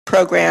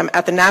program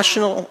at the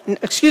Natural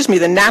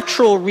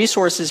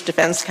Resources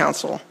Defense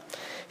Council.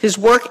 His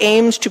work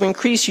aims to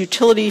increase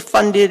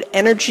utility-funded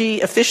energy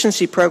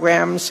efficiency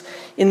programs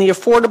in the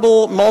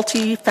affordable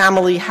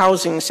multi-family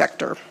housing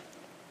sector.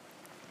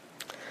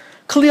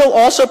 Khalil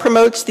also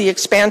promotes the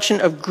expansion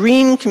of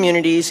green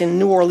communities in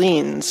New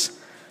Orleans.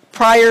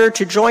 Prior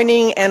to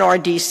joining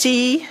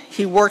NRDC,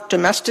 he worked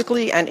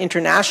domestically and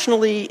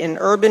internationally in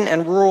urban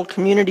and rural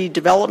community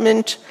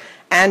development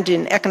and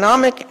in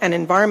economic and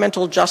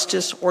environmental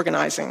justice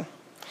organizing.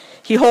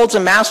 He holds a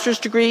master's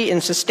degree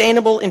in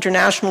sustainable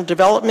international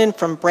development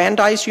from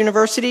Brandeis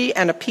University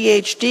and a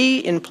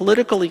PhD in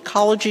political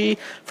ecology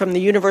from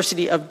the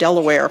University of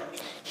Delaware.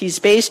 He's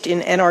based in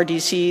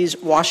NRDC's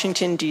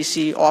Washington,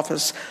 D.C.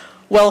 office.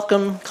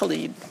 Welcome,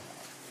 Khalid.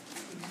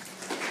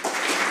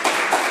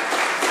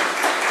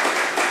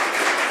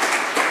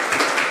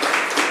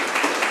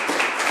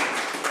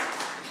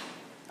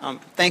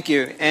 Thank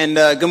you, and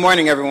good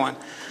morning, everyone.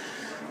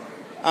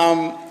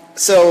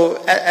 So,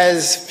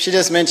 as she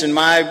just mentioned,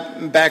 my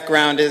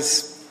background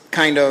is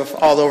kind of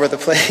all over the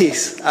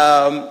place.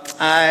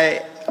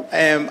 I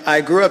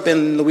grew up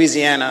in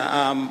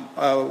Louisiana,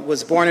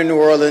 was born in New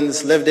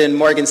Orleans, lived in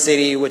Morgan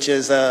City, which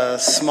is a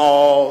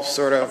small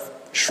sort of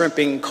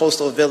shrimping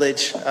coastal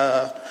village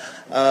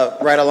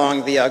right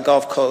along the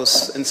Gulf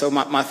Coast. And so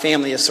my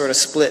family is sort of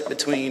split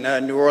between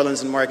New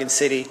Orleans and Morgan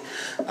City.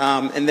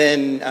 And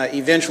then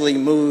eventually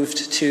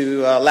moved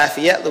to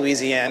Lafayette,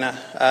 Louisiana,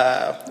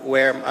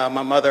 where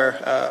my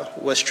mother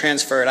was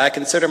transferred. I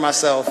consider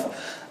myself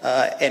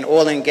an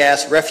oil and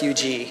gas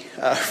refugee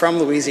from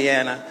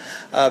Louisiana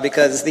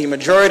because the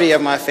majority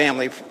of my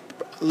family,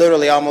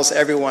 literally almost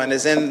everyone,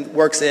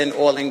 works in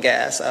oil and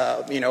gas,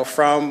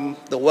 from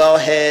the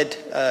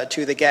wellhead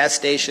to the gas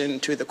station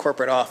to the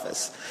corporate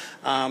office.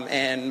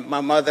 And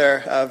my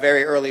mother,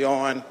 very early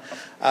on,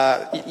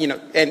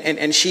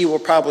 and she will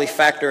probably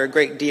factor a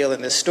great deal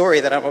in this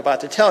story that I'm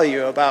about to tell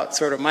you about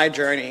sort of my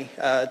journey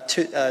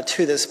to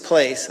this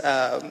place.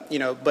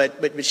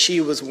 But she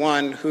was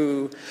one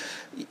who,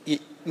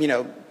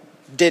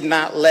 did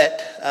not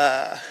let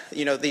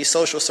these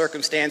social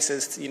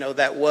circumstances,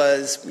 that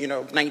was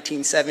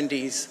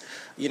 1970s,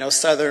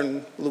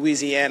 southern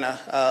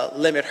Louisiana,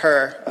 limit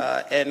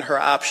her and her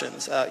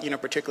options.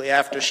 Particularly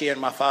after she and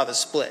my father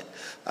split.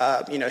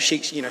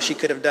 She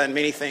could have done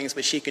many things,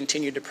 but she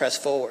continued to press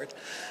forward.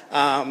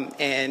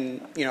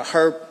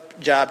 Her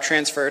job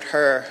transferred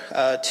her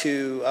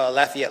to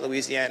Lafayette,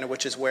 Louisiana,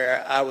 which is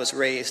where I was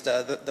raised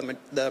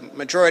the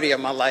majority of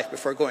my life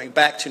before going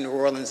back to New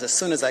Orleans as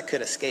soon as I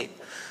could escape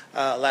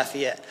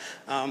Lafayette.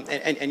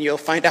 And you'll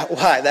find out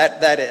why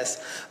that is.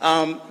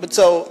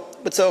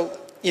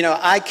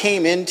 I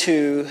came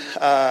into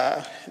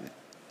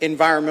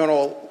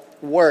environmental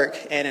work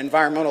and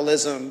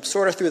environmentalism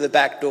sort of through the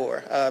back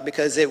door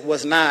because it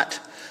was not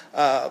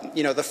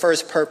the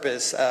first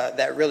purpose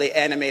that really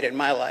animated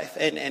my life.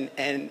 And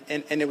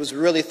it was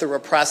really through a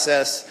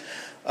process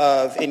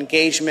of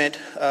engagement,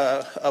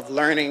 of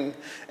learning,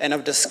 and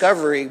of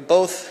discovery,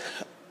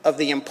 both of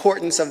the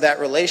importance of that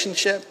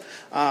relationship,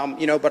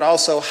 but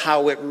also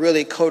how it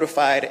really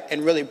codified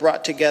and really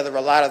brought together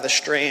a lot of the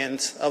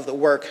strands of the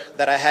work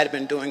that I had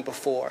been doing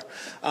before.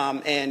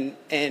 And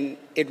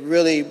it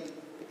really,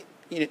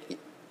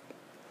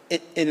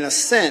 in a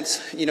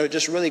sense,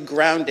 just really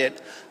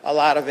grounded a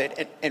lot of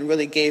it and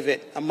really gave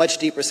it a much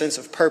deeper sense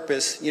of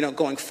purpose,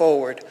 going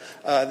forward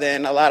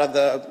than a lot of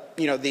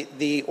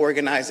the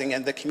organizing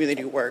and the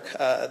community work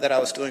that I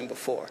was doing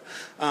before.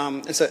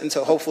 And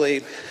so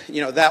hopefully,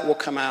 that will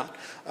come out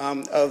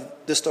of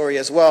the story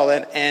as well.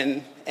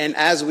 And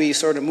as we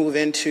sort of move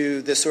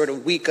into this sort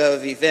of week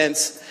of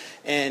events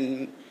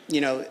and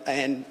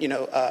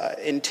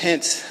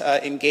intense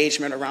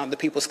engagement around the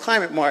People's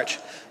Climate March,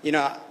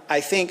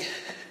 I think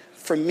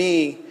for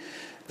me,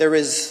 there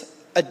is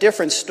a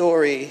different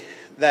story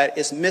that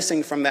is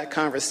missing from that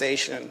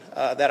conversation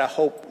that I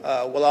hope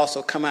will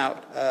also come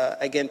out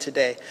again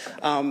today.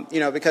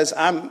 Because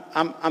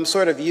I'm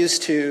sort of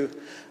used to,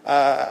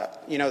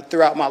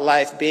 throughout my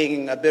life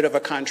being a bit of a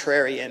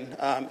contrarian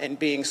and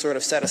being sort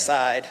of set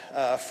aside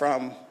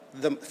from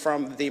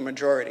the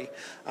majority.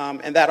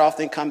 And that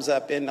often comes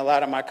up in a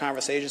lot of my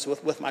conversations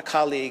with my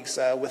colleagues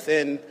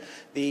within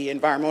the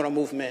environmental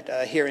movement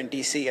here in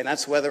DC, and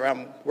that's whether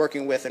I'm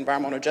working with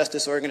environmental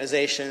justice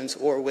organizations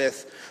or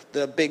with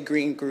the big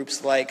green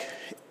groups like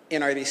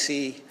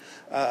NRDC,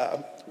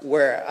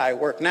 where I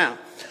work now.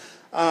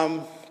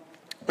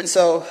 And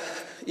so,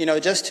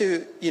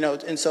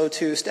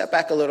 to step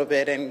back a little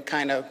bit and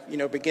kind of,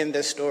 begin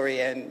this story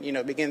and,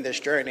 begin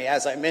this journey.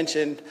 As I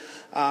mentioned,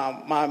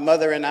 my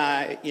mother and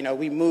I,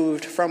 we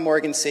moved from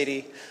Morgan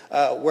City,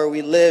 where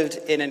we lived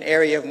in an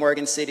area of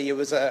Morgan City. It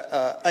was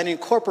a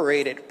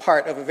unincorporated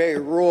part of a very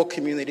rural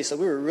community, so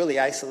we were really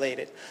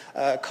isolated,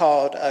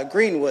 called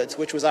Greenwoods,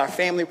 which was our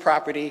family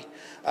property.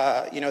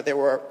 There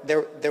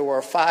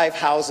were 5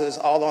 houses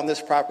all on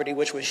this property,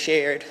 which was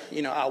shared.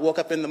 I woke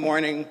up in the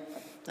morning.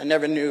 I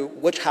never knew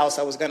which house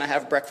I was going to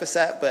have breakfast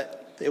at,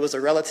 but It was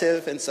a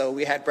relative, and so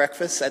we had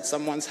breakfast at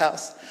someone's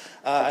house.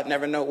 I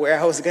never know where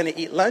I was going to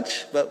eat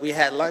lunch, but we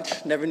had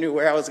lunch. Never knew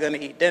where I was going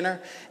to eat dinner.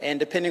 And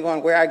depending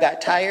on where I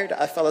got tired,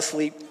 I fell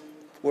asleep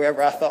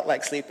wherever I felt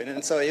like sleeping.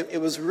 And so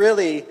it was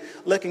really,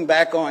 looking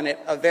back on it,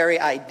 a very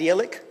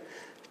idyllic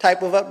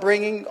type of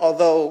upbringing,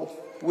 although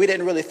we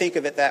didn't really think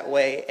of it that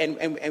way.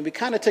 And we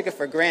kind of took it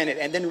for granted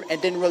and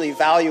didn't really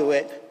value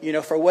it,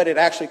 for what it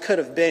actually could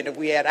have been if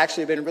we had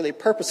actually been really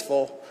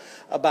purposeful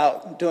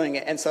about doing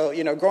it. And so,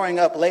 growing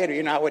up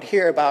later, I would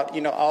hear about,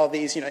 all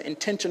these,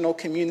 intentional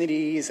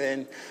communities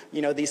and,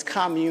 these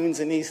communes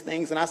and these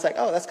things. And I was like,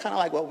 oh, that's kind of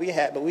like what we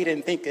had, but we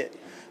didn't think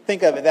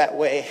of it that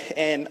way.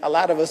 And a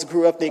lot of us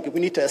grew up thinking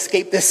we need to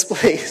escape this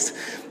place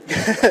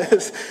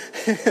because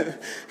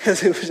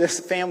it was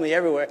just family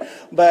everywhere.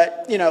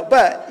 But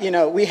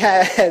we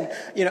had,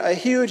 a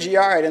huge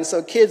yard. And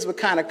so kids would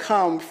kind of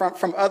come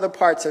from other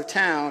parts of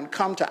town,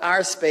 come to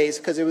our space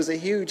because it was a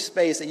huge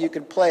space that you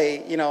could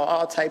play,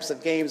 all types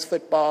of games,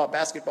 football,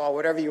 basketball,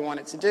 whatever you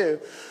wanted to do,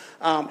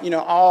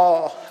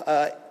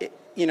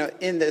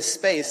 in this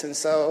space. And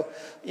so,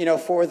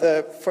 for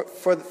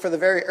the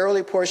very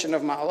early portion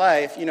of my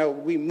life,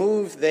 we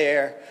moved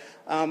there,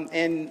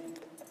 and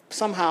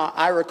somehow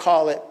I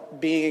recall it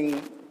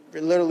being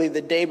literally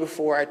the day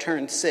before I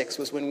turned 6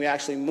 was when we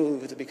actually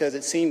moved, because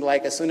it seemed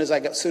like as soon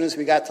as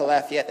we got to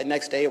Lafayette, the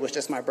next day it was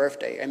just my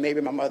birthday, and maybe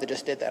my mother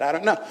just did that. I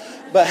don't know,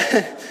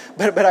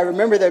 but I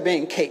remember there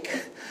being cake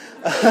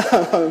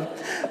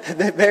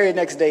the very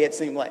next day, it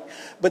seemed like.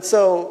 But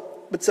so,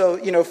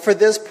 for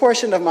this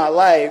portion of my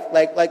life,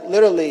 like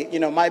literally,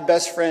 my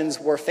best friends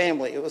were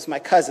family. It was my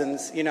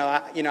cousins.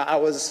 I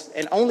was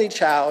an only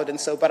child,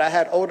 but I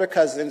had older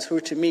cousins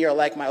who, to me, are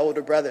like my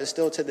older brothers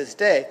still to this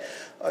day.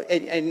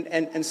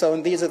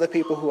 And these are the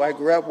people who I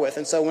grew up with.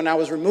 And so when I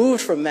was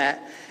removed from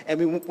that, and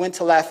we went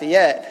to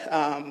Lafayette,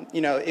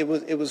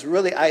 it was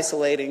really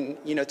isolating.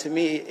 To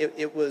me,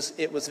 it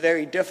was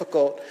very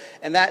difficult,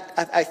 and that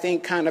I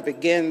think kind of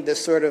began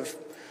this sort of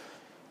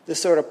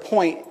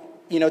point,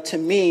 to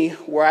me,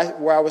 where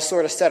I was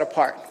sort of set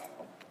apart,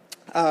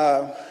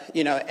 and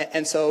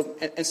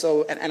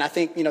I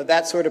think,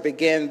 that sort of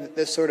began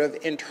this sort of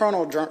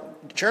internal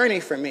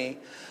journey for me,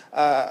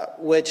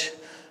 which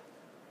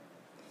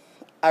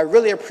I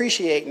really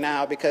appreciate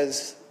now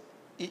because,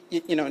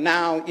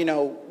 now,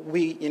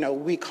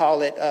 we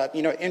call it,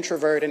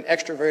 introvert and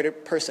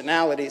extroverted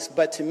personalities,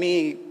 but to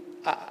me,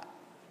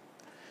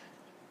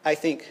 I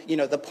think,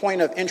 the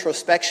point of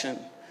introspection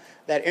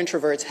that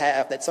introverts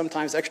have, that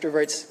sometimes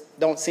extroverts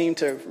don't seem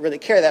to really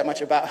care that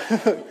much about,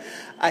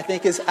 I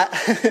think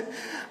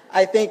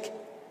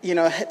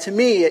to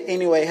me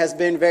anyway, has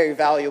been very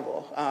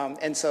valuable.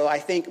 And so I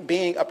think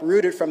being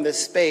uprooted from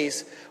this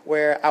space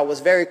where I was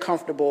very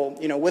comfortable,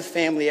 with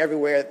family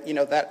everywhere,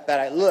 that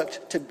I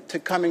looked, to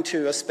coming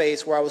to a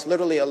space where I was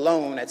literally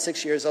alone at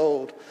 6 years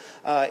old,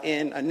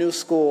 in a new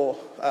school,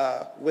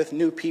 with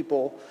new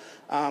people,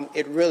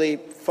 it really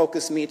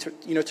focused me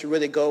to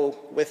really go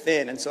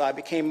within. And so I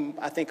became,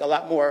 I think, a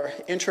lot more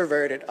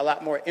introverted, a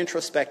lot more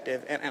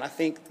introspective. And I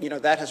think,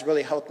 that has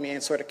really helped me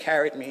and sort of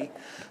carried me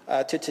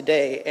to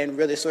today, and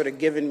really sort of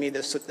given me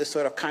this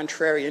sort of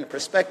contrarian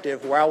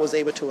perspective where I was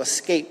able to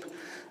escape,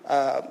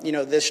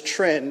 this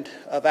trend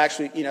of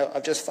actually,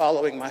 of just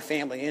following my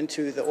family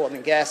into the oil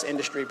and gas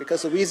industry.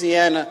 Because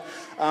Louisiana,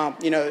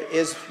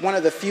 is one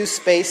of the few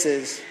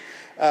spaces,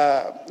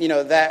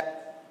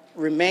 that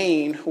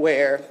remain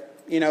where,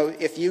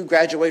 if you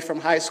graduate from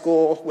high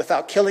school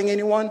without killing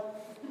anyone,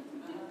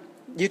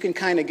 you can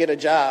kind of get a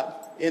job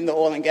in the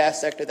oil and gas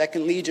sector that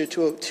can lead you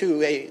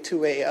to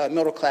a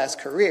middle class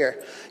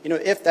career,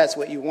 if that's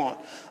what you want.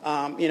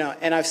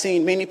 And I've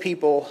seen many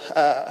people,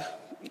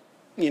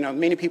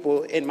 many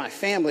people in my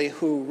family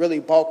who really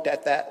balked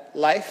at that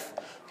life,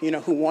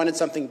 who wanted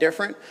something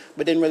different,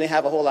 but didn't really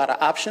have a whole lot of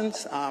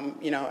options.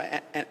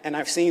 And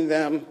I've seen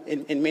them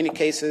in many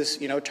cases,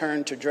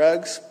 turn to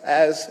drugs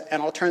as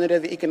an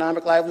alternative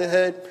economic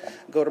livelihood,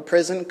 go to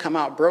prison, come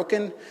out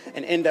broken,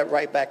 and end up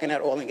right back in that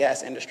oil and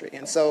gas industry.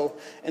 And so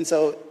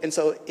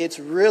it's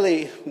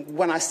really,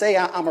 when I say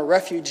I'm a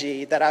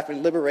refugee, that I've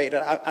been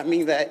liberated, I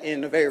mean that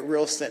in a very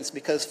real sense,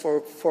 because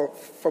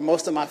for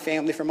most of my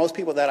family, for most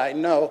people that I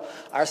know,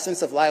 our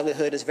sense of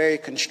livelihood is very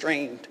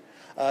constrained.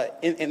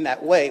 In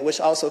that way, which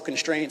also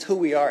constrains who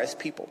we are as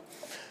people.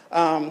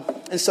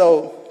 And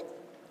so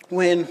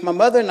when my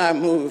mother and I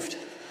moved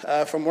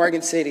from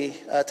Morgan City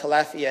to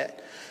Lafayette,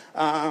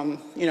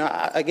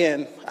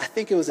 again, I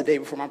think it was the day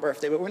before my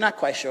birthday, but we're not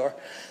quite sure.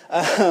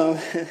 So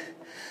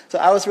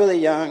I was really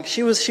young.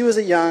 She was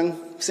a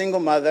young single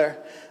mother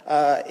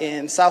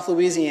in South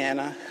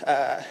Louisiana,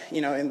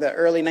 in the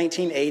early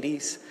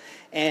 1980s,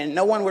 and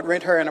no one would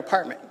rent her an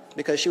apartment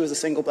because she was a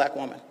single black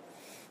woman.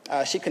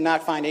 She could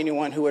not find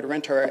anyone who would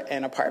rent her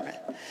an apartment.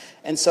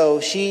 And so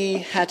she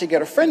had to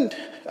get a friend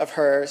of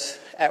hers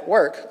at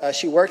work.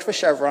 She worked for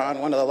Chevron,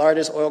 one of the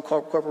largest oil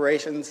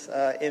corporations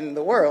in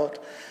the world.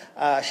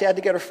 She had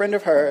to get a friend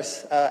of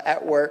hers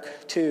at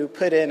work to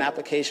put in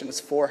applications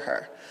for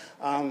her.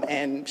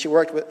 And she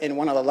worked in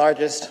one of the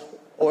largest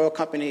oil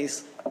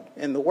companies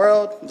in the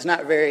world. It's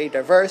not very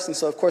diverse, and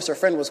so of course her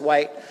friend was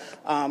white,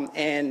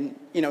 and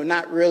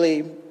not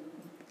really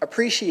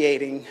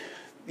appreciating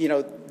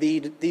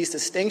these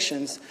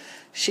distinctions.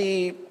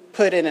 She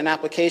put in an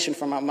application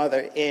for my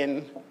mother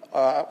in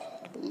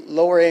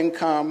lower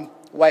income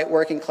white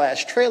working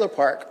class trailer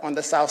park on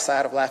the south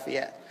side of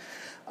Lafayette.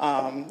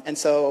 And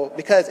so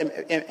because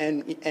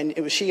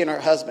it was she and her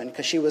husband,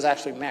 because she was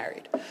actually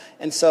married.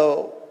 And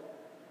so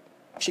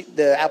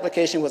the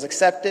application was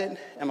accepted,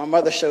 and my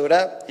mother showed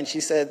up, and she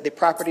said the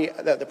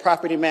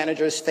property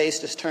manager's face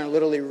just turned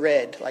literally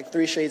red, like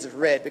 3 shades of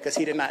red, because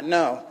he did not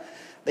know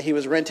that he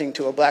was renting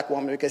to a black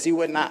woman, because he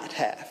would not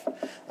have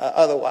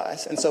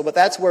otherwise. And so, but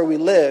that's where we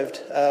lived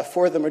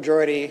for the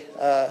majority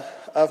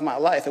of my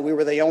life, and we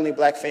were the only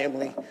black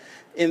family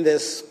in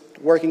this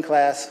working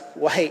class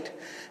white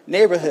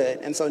neighborhood.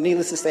 And so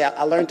needless to say,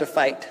 I learned to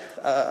fight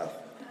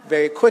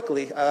very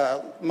quickly,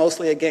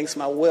 mostly against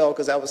my will,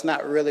 because that was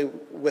not really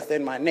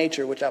within my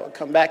nature, which I would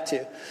come back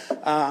to.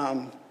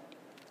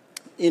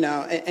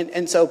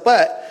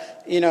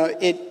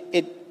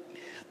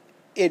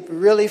 It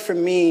really, for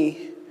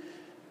me,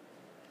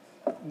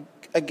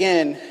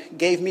 again,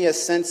 gave me a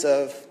sense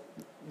of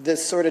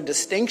this sort of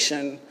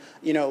distinction,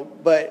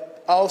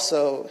 but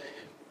also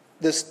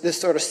this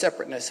sort of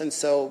separateness. And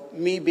so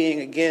me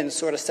being, again,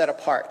 sort of set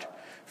apart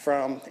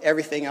from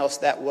everything else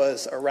that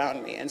was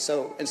around me, and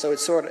so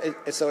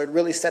it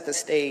really set the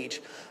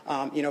stage,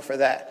 for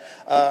that.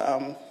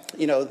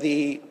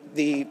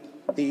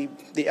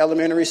 The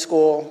elementary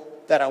school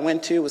that I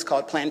went to was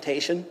called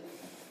Plantation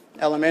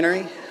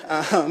Elementary.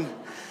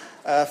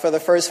 For the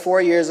first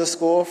 4 years of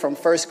school, from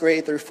first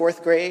grade through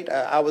fourth grade,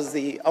 I was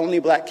the only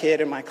black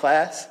kid in my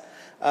class.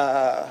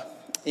 And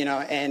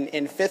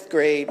in fifth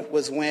grade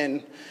was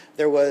when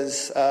there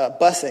was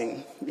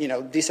busing,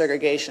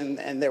 desegregation,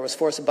 and there was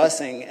forced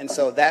busing, and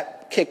so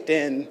that kicked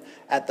in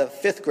at the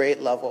fifth grade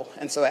level.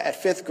 And so at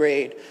fifth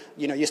grade,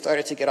 you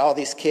started to get all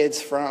these kids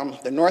from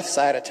the north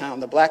side of town,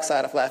 the black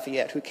side of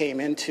Lafayette, who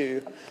came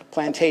into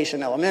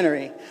Plantation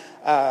Elementary.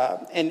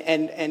 And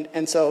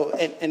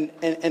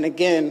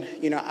again,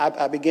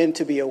 I began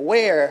to be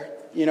aware,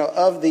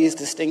 of these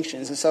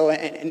distinctions. And so,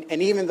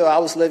 and even though I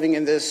was living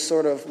in this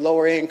sort of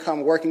lower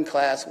income working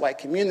class white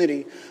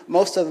community,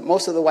 most of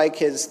the white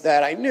kids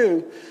that I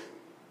knew,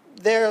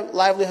 their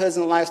livelihoods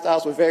and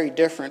lifestyles were very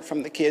different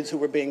from the kids who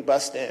were being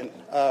bussed in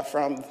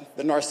from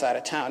the north side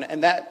of town.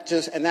 And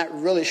that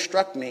really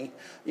struck me,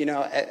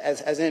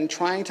 as in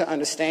trying to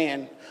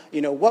understand,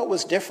 what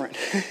was different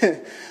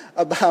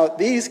about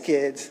these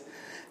kids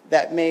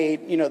that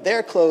made,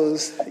 their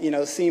clothes,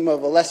 seem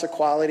of a lesser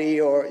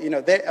quality, or,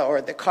 or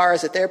the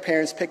cars that their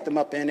parents picked them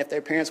up in, if their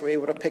parents were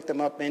able to pick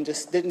them up in,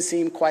 just didn't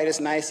seem quite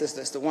as nice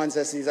as the ones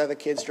that these other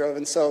kids drove.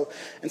 And so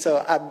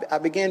I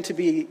began to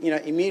be,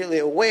 immediately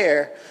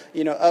aware,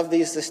 of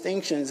these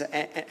distinctions.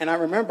 And I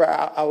remember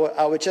I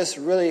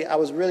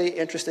was really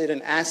interested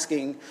in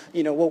asking,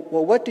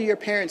 well, what do your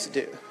parents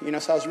do?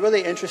 So I was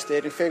really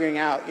interested in figuring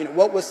out,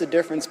 what was the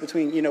difference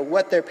between,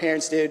 what their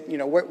parents did,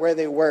 where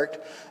they worked,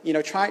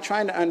 trying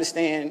to understand,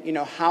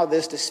 how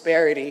this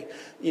disparity,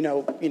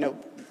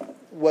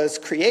 was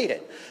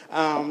created.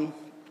 But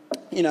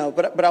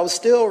I was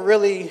still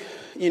really,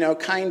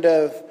 kind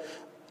of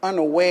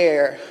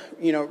unaware,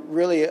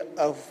 really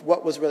of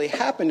what was really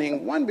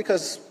happening. One,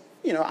 because,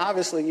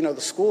 obviously, the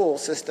school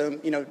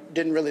system,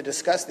 didn't really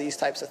discuss these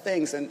types of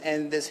things.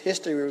 And this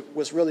history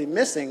was really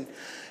missing,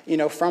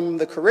 from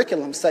the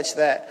curriculum, such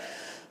that,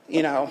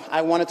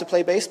 I wanted to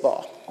play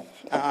baseball.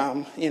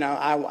 So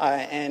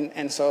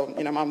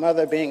my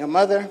mother, being a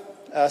mother,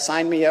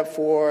 signed me up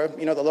for,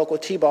 the local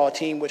T-ball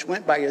team, which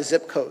went by your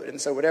zip code.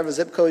 And so whatever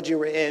zip code you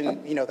were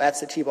in,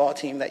 that's the T-ball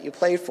team that you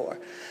played for.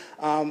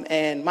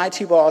 And my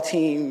T-ball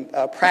team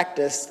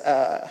practiced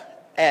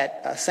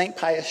at St.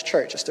 Pius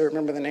Church. I still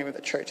remember the name of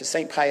the church. It's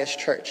St. Pius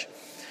Church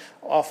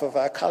off of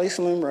Kali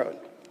Saloon Road.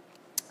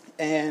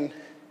 And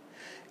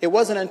it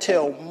wasn't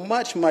until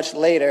much, much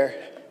later,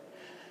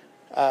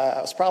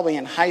 I was probably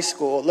in high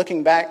school,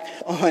 looking back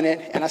on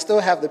it, and I still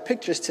have the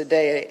pictures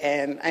today,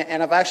 and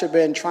I've actually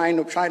been trying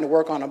to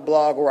work on a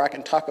blog where I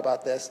can talk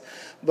about this.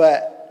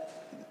 But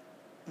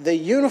the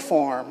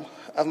uniform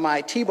of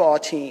my T-ball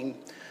team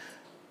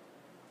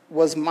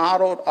was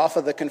modeled off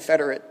of the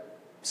Confederate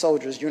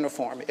soldiers'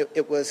 uniform.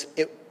 It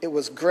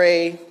was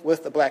gray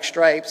with the black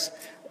stripes.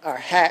 Our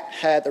hat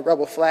had the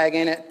rebel flag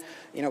in it.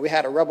 We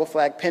had a rebel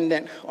flag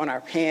pendant on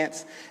our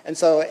pants, and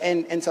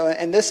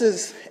this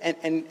is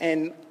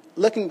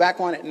looking back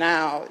on it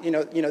now,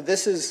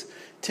 this is,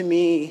 to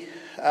me,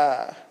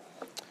 an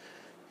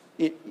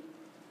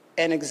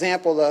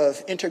example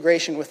of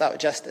integration without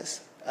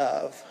justice,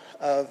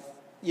 of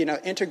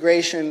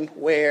integration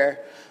where,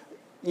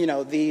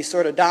 the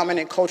sort of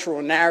dominant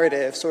cultural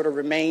narrative sort of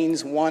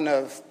remains one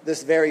of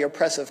this very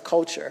oppressive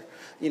culture,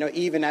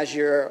 even as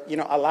you're,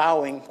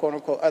 allowing, quote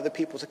unquote, other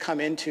people to come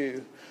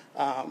into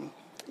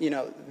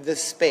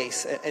this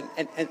space.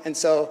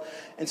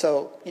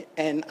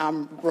 And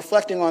I'm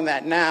reflecting on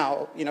that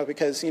now,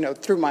 because,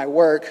 through my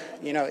work,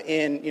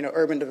 in,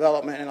 urban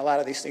development and a lot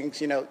of these things,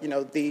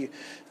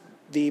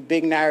 the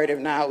big narrative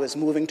now is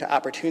moving to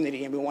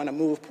opportunity, and we want to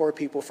move poor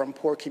people from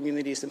poor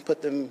communities and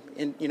put them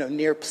in,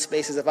 near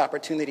spaces of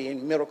opportunity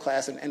in middle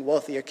class and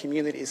wealthier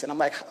communities. And I'm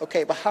like,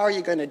 okay, but how are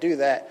you going to do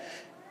that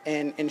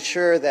and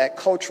ensure that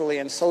culturally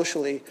and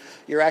socially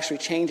you're actually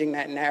changing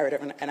that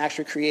narrative and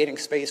actually creating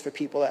space for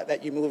people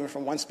that you're moving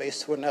from one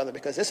space to another?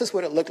 Because this is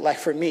what it looked like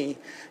for me,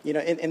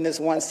 in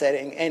this one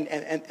setting.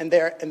 And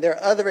there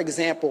are other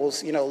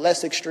examples,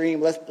 less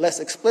extreme, less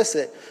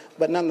explicit,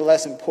 but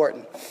nonetheless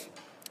important.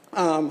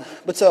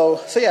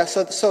 So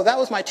that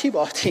was my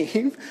T-ball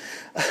team.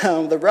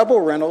 The Rebel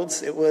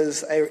Reynolds, it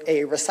was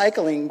a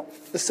recycling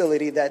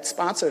facility that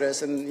sponsored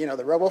us, and,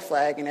 the Rebel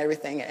flag and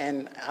everything.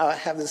 And I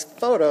have this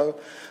photo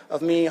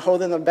of me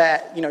holding the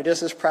bat,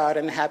 just as proud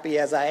and happy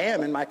as I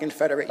am in my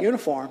Confederate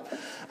uniform.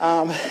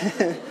 And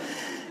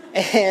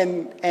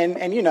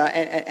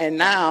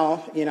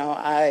now,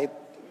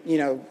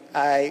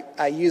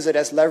 I use it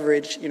as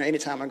leverage,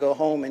 anytime I go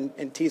home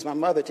and tease my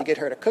mother to get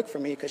her to cook for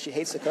me because she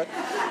hates to cook.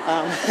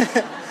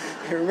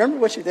 Remember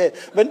what you did,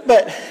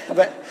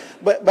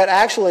 but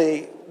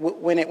actually,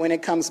 when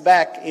it comes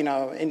back,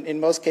 in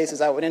most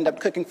cases, I would end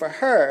up cooking for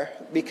her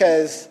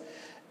because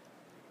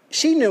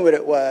she knew what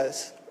it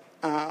was,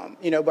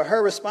 but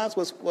her response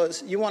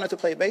was you wanted to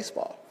play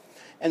baseball,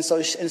 and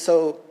so she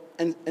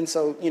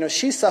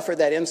suffered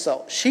that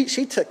insult. She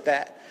took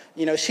that.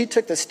 She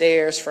took the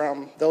stares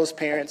from those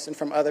parents and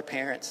from other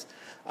parents,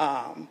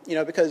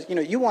 because,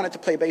 you wanted to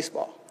play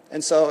baseball.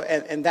 And so,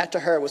 and that to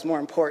her was more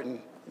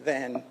important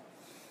than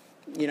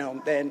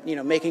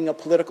making a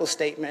political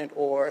statement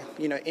or,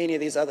 any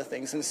of these other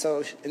things. And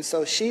so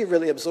she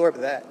really absorbed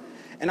that.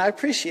 And I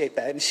appreciate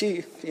that. And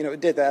she,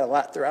 did that a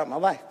lot throughout my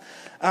life.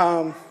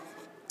 And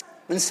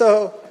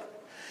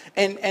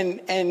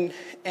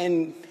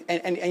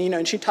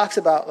she talks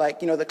about, like,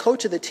 the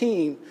coach of the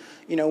team,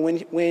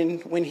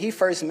 when he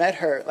first met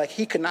her, like,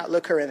 he could not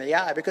look her in the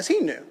eye because he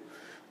knew,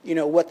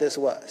 what this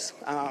was.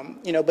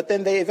 But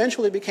then they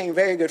eventually became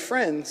very good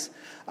friends,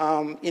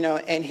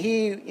 and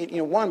he,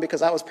 one,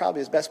 because I was probably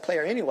his best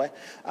player anyway,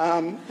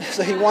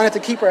 so he wanted to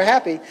keep her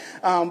happy,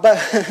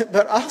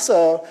 but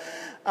also,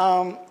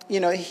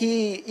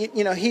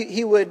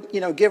 he would,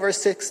 give her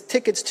 6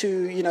 tickets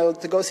to,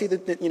 to go see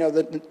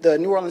the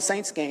New Orleans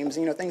Saints games,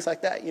 things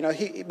like that.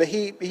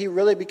 He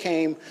really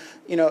became,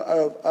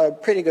 a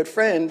pretty good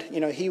friend.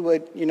 He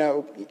would,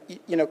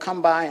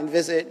 come by and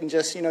visit and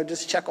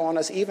just check on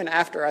us even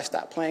after I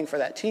stopped playing for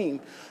that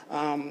team,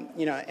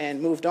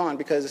 and moved on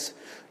because,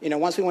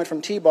 once we went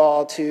from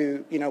T-ball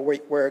to,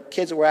 where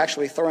kids were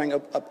actually throwing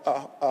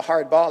a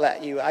hard ball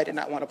at you, I did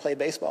not want to play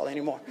baseball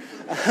anymore.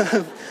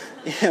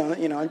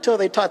 Until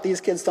they taught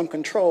these kids some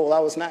control, I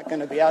was not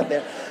going to be out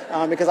there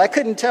because I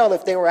couldn't tell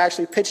if they were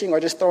actually pitching or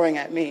just throwing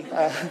at me.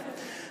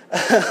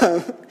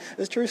 It's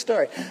a true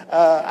story.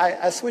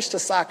 I switched to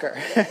soccer,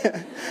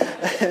 and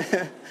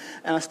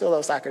I still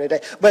love soccer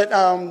today. But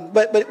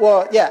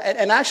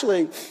and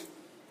actually,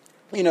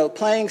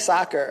 playing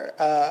soccer,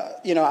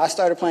 I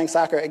started playing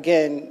soccer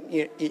again,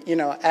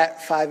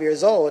 at 5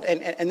 years old,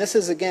 and this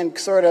is again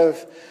sort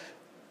of,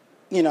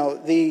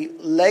 the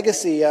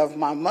legacy of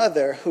my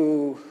mother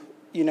who,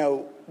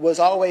 was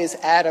always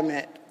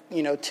adamant,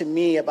 to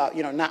me about,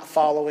 not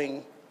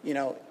following,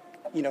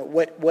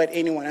 what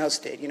anyone else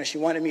did. She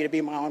wanted me to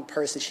be my own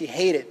person. She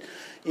hated,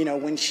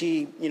 when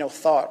she,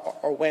 thought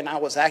or when I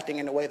was acting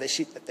in a way that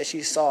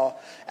she saw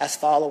as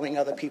following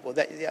other people.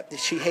 That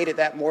she hated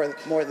that more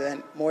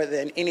than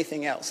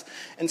anything else.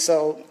 And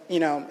so,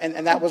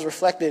 and that was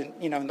reflected,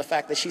 in the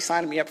fact that she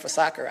signed me up for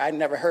soccer. I'd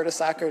never heard of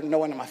soccer. No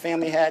one in my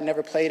family had,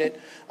 never played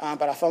it.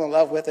 But I fell in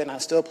love with it, and I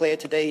still play it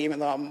today, even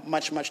though I'm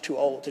much, much too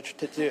old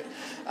to do it.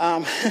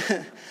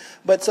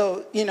 But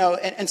so,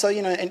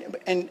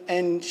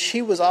 and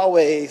she was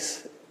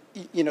always,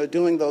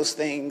 doing those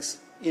things,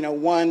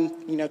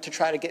 to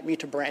try to get me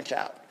to branch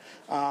out,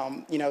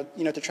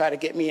 to try to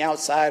get me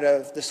outside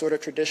of the sort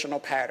of traditional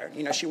pattern.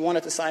 She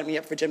wanted to sign me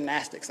up for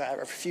gymnastics. I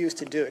refused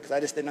to do it because I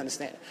just didn't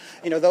understand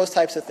it. Those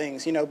types of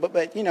things,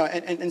 but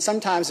and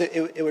sometimes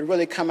it would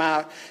really come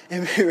out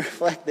and be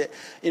reflected.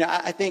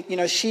 I think,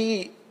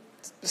 she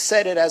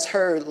set it as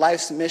her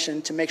life's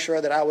mission to make sure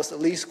that I was the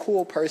least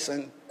cool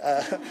person,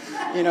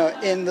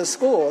 in the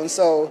school. And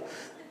so,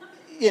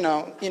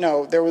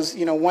 there was,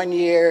 1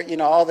 year,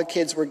 all the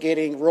kids were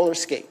getting roller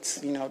skates,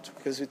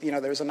 because,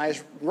 there was a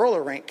nice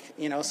roller rink,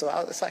 so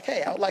I was like,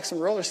 hey, I would like some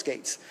roller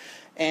skates.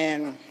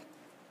 And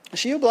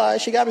she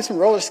obliged, she got me some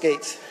roller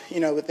skates,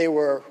 but they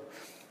were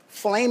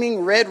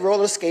flaming red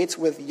roller skates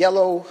with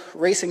yellow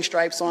racing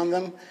stripes on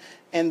them,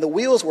 and the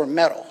wheels were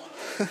metal.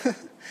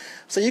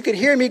 So you could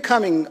hear me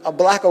coming a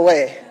block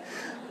away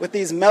with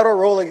these metal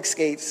roller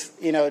skates,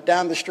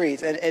 down the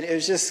streets, and it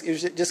was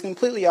just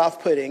completely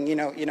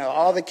off-putting.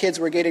 All the kids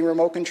were getting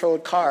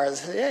remote-controlled cars.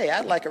 Hey,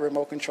 I'd like a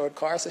remote-controlled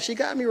car, so she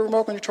got me a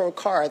remote-controlled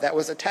car that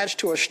was attached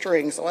to a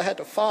string, so I had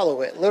to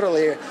follow it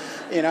literally,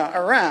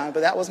 around. But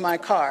that was my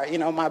car.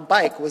 My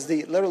bike was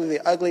literally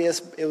the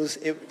ugliest.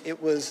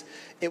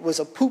 It was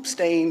a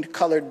poop-stained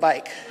colored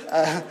bike,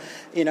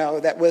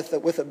 that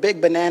with a big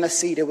banana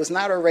seat. It was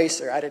not a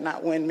racer. I did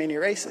not win many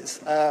races,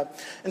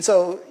 and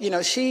so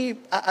she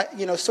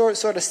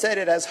sort of set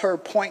it as her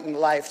point in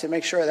life to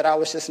make sure that I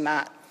was just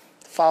not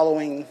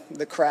following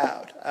the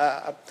crowd,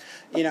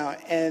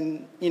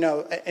 and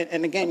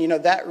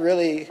again, that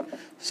really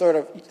sort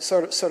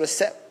of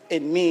set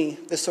in me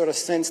this sort of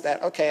sense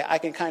that, okay, I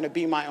can kind of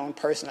be my own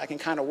person. I can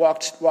kind of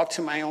walk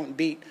to my own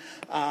beat,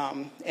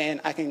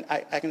 and I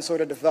can sort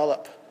of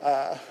develop,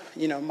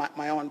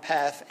 my own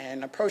path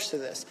and approach to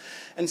this.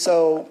 And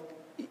so,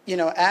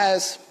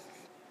 as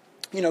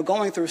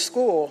going through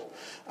school,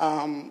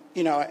 and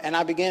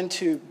I began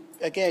to,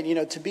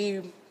 again, to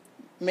be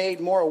made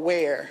more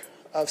aware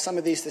of some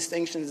of these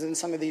distinctions and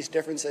some of these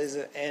differences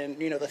and,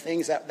 the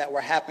things that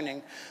were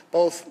happening,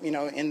 both,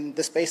 in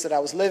the space that I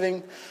was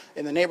living,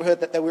 in the neighborhood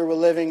that we were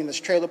living, in this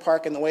trailer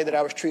park, and the way that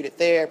I was treated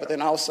there, but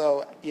then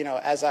also,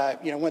 as I,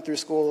 went through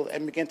school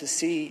and began to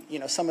see,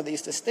 some of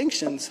these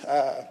distinctions,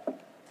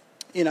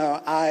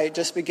 I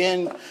just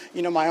began,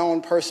 my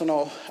own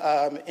personal,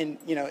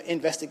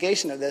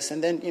 investigation of this.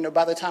 And then,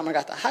 by the time I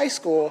got to high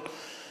school,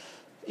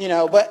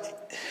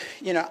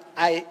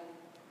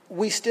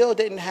 we still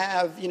didn't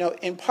have,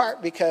 in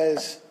part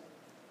because,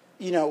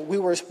 we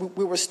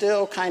were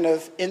still kind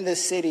of in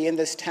this city, in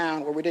this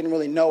town where we didn't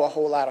really know a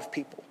whole lot of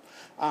people.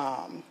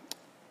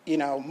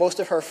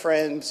 Most of her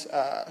friends,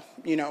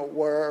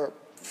 were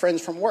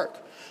friends from work.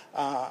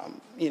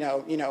 We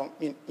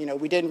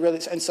didn't really,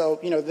 and so,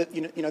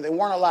 there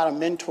weren't a lot of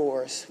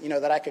mentors,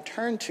 that I could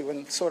turn to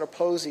and sort of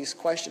pose these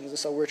questions. And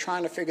so we're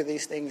trying to figure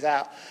these things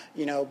out,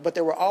 but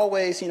there were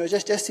always,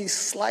 just these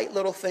slight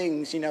little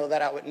things,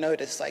 that I would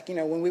notice. Like,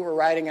 when we were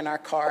riding in our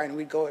car and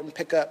we'd go and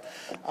pick up,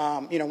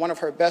 one of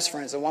her best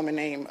friends, a woman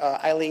named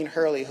Eileen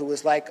Hurley, who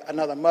was like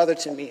another mother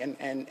to me, and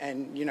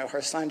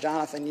her son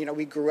Jonathan,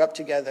 we grew up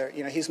together.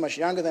 He's much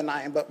younger than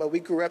I am, but we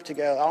grew up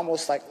together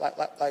almost like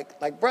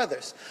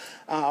brothers.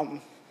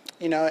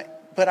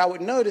 But I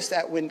would notice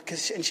that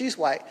and she's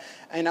white,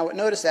 and I would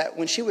notice that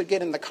when she would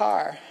get in the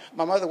car,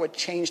 my mother would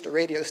change the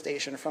radio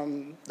station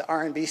from the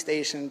R&B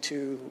station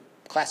to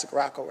classic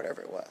rock or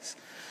whatever it was.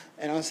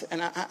 And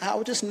I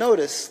would just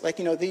notice,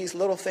 these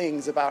little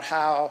things about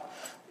how,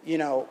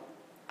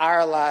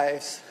 our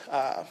lives,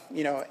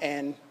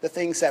 and the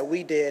things that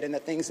we did and the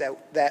things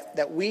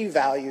that we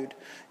valued,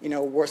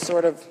 were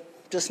sort of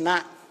just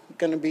not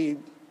going to be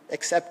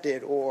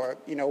accepted or,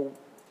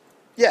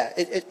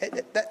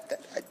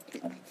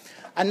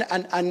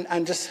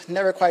 I just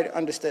never quite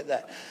understood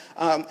that.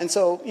 And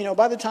so,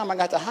 by the time I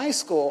got to high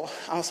school,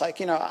 I was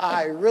like,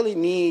 I really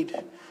need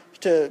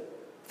to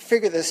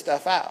figure this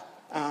stuff out.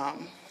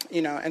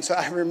 And so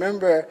I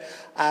remember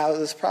I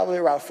was probably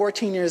around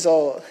 14 years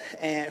old,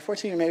 and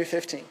 14 or maybe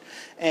 15.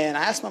 And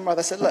I asked my mother,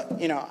 I said, look,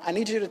 I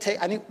need you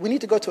to we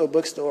need to go to a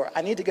bookstore.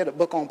 I need to get a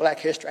book on Black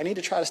history. I need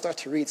to try to start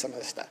to read some of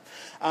this stuff.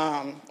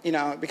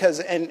 Because,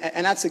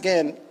 and that's,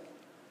 again,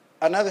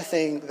 another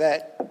thing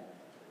that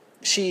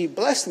she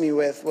blessed me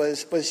with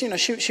was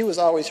she was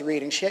always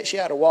reading. She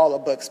had a wall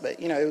of books, but,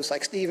 it was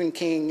like Stephen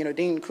King,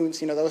 Dean Koontz,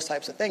 those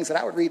types of things, that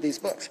I would read these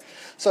books.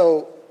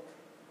 So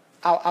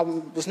I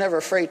was never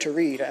afraid to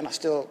read, and I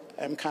still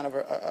am kind of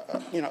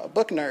a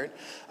book nerd.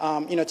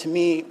 To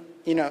me,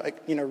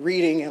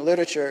 reading and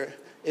literature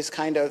is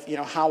kind of,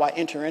 how I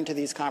enter into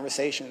these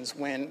conversations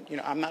when,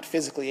 I'm not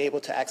physically able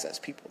to access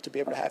people to be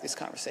able to have these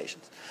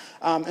conversations.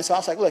 And so I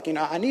was like, look,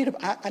 I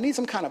need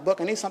some kind of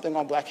book. I need something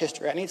on Black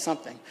history. I need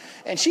something.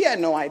 And she had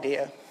no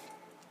idea.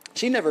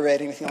 She never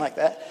read anything like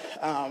that.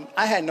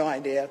 I had no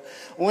idea.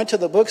 Went to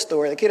the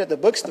bookstore. The kid at the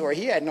bookstore,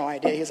 he had no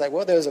idea. He was like,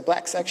 well, there's a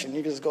Black section.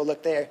 You can just go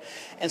look there.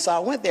 And so I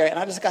went there, and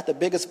I just got the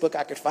biggest book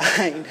I could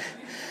find,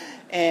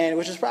 and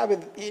which is probably,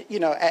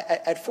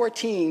 at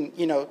 14,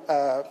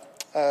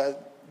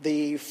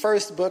 the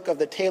first book of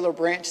the Taylor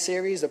Branch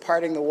series,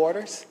 Departing the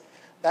Waters.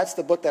 That's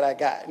the book that I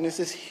got. And it's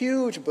this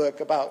huge book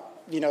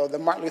about, the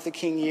Martin Luther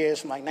King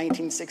years from like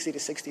 1960 to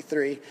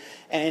 63.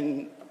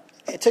 And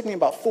it took me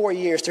about 4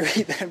 years to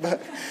read that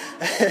book.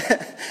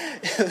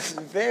 It was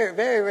very,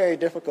 very, very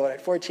difficult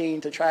at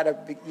 14 to try to,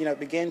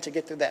 begin to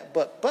get through that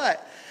book.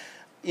 But,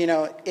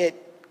 it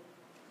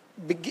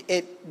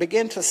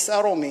began to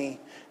settle me,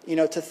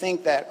 to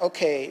think that,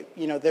 okay,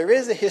 there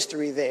is a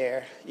history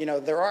there.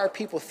 There are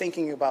people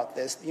thinking about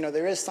this.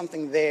 There is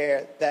something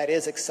there that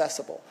is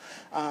accessible.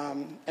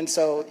 And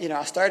so,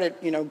 I started,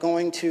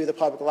 going to the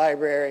public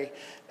library,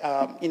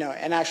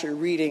 and actually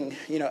reading,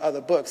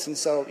 other books. And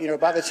so,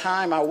 by the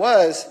time I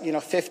was,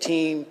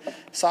 15,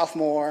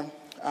 sophomore,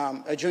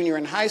 a junior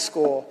in high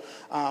school,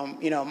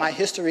 my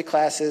history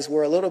classes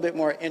were a little bit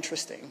more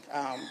interesting,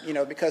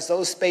 because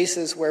those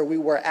spaces where we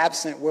were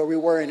absent, where we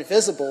were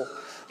invisible,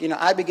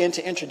 I began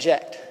to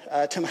interject.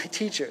 to my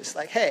teachers,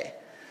 like, hey,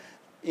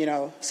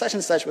 such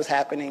and such was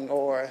happening,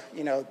 or,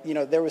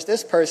 there was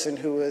this person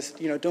who was,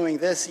 doing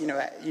this,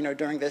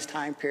 during this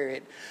time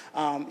period,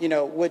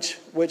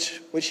 which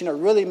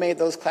really made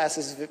those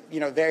classes,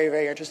 very,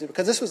 very interesting,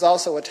 because this was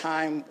also a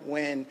time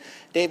when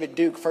David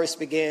Duke first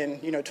began,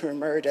 to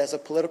emerge as a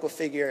political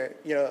figure,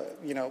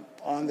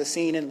 on the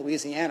scene in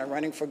Louisiana,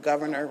 running for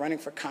governor, running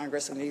for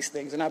Congress, and these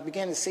things. And I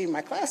began to see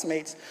my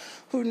classmates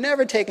who'd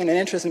never taken an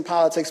interest in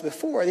politics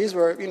before. These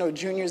were,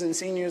 juniors and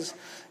seniors,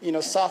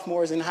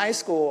 sophomores in high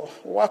school,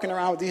 walking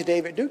around with these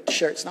David Duke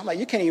shirts. And I'm like,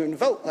 you can't even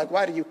vote. Like,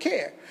 why do you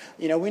care?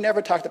 We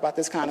never talked about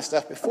this kind of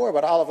stuff before,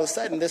 but all of a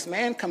sudden this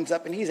man comes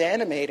up and he's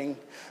animating,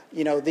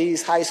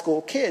 these high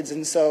school kids.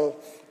 And so,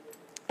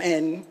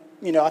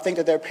 I think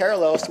that there are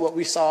parallels to what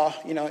we saw,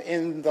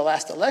 in the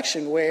last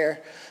election,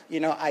 where,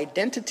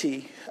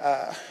 identity,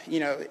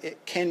 it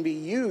can be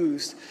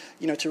used,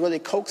 to really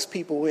coax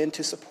people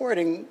into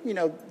supporting,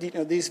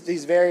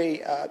 these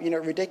very,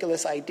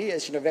 ridiculous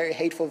ideas, very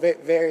hateful,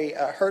 very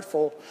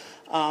hurtful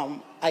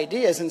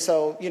ideas. And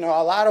so, a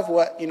lot of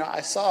what,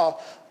 I saw,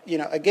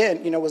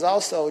 again, was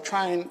also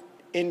trying,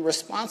 in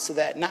response to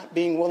that, not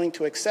being willing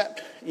to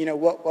accept,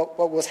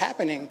 what was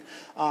happening,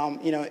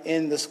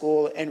 in the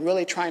school, and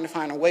really trying to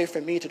find a way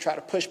for me to try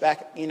to push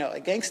back,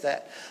 against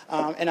that.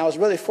 And I was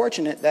really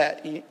fortunate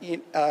that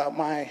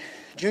my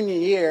junior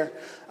year,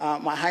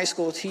 my high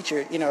school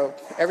teacher,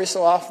 every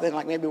so often,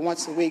 like maybe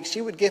once a week,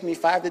 she would give me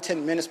 5 to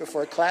 10 minutes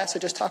before class to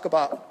just talk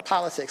about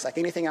politics, like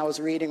anything I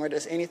was reading or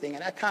just anything.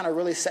 And that kind of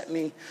really set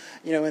me,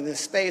 in this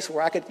space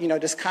where I could,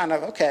 just kind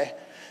of, okay,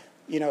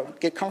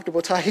 get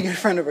comfortable talking in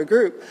front of a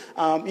group,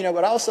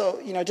 but also,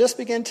 just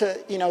begin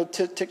to,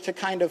 to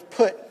kind of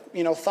put,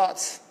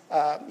 thoughts,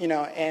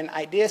 and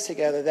ideas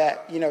together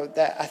that,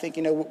 that I think,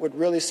 would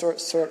really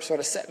sort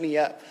of set me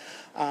up,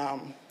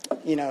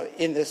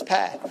 in this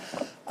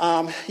path.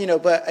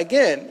 But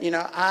again,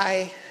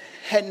 I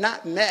had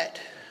not met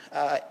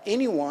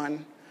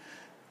anyone,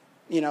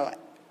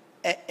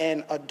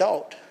 an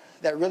adult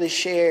that really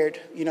shared,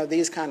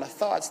 these kind of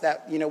thoughts,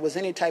 that, was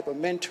any type of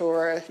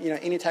mentor,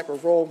 any type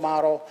of role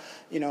model,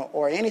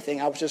 or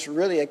anything. I was just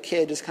really a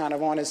kid just kind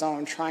of on his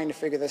own trying to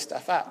figure this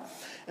stuff out.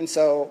 And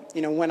so,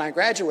 when I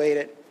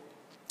graduated,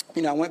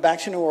 I went back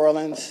to New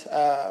Orleans,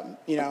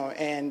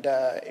 and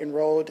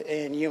enrolled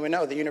in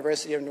UNO, the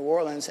University of New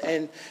Orleans,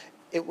 and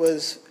it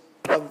was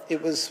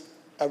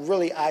a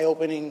really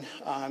eye-opening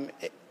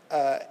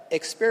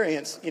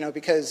experience,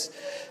 because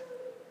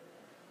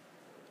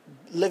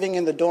living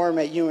in the dorm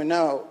at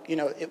UNO,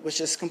 it was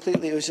just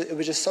completely, it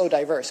was just so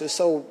diverse. It was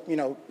so,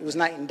 it was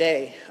night and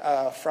day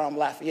from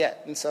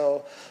Lafayette. And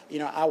so,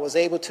 I was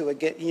able to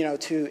get,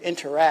 to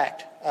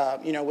interact,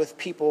 with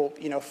people,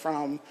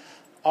 from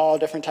all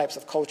different types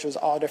of cultures,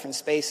 all different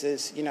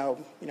spaces.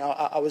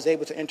 I was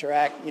able to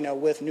interact,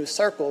 with new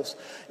circles,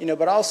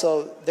 but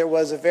also there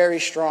was a very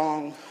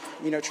strong,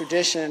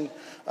 tradition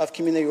of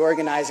community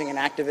organizing and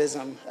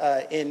activism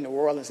in New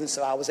Orleans. And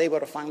so I was able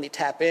to finally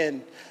tap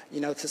in,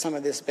 to some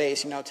of this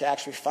space, to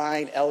actually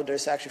find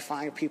elders, to actually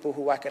find people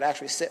who I could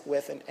actually sit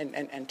with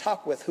and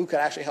talk with, who could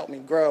actually help me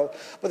grow.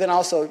 But then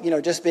also,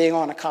 just being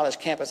on a college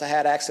campus, I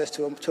had access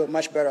to a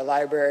much better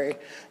library,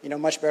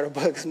 much better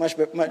books, much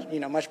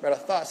better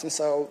thoughts. And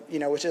so,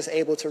 was just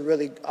able to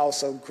really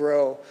also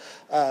grow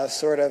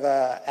sort of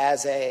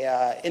as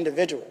a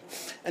individual.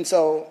 And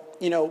so,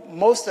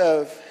 most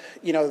of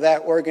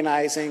that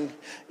organizing,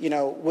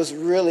 was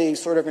really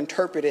sort of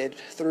interpreted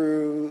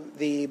through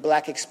the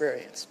Black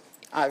experience.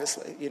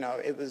 Obviously,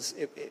 it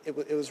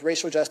was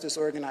racial justice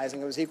organizing,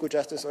 it was equal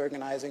justice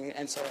organizing,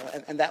 and so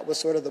and that was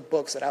sort of the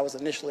books that I was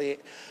initially,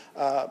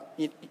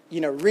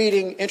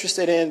 reading,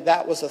 interested in.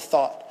 That was a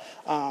thought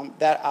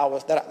that I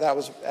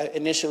was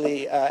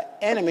initially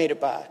animated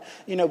by.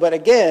 But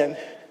again,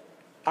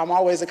 I'm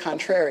always a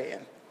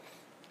contrarian.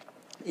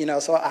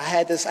 So I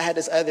had this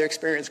other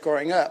experience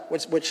growing up,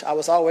 which I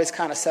was always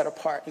kind of set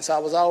apart. And so I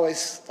was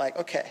always like,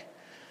 okay,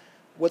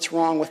 what's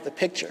wrong with the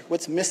picture?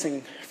 What's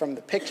missing from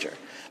the picture?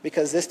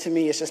 Because this to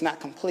me is just not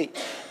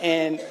complete.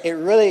 And it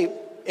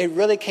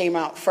really came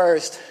out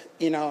first,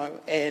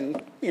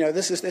 and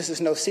this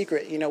is no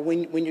secret.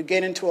 When you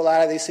get into a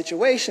lot of these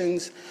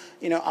situations,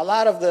 a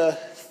lot of the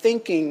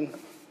thinking,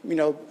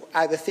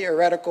 either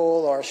theoretical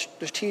or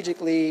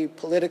strategically,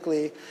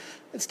 politically,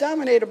 it's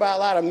dominated by a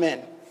lot of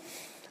men.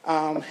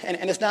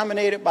 And it's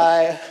dominated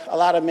by a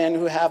lot of men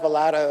who have a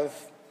lot of,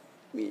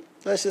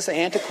 let's just say,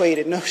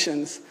 antiquated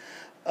notions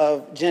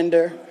of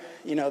gender,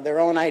 their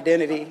own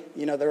identity,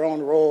 their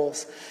own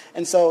roles.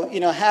 And so,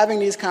 having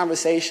these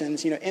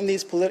conversations, in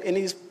these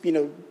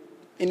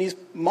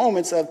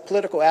moments of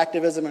political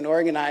activism and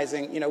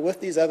organizing,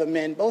 with these other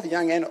men, both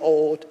young and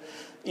old,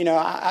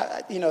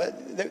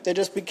 there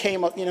just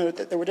became,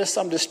 there were just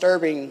some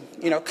disturbing,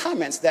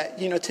 comments that,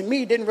 to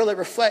me didn't really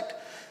reflect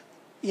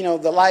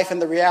the life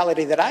and the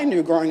reality that I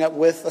knew growing up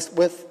with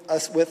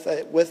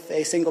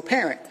a single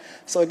parent.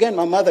 So again,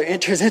 my mother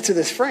enters into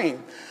this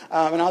frame,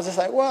 and I was just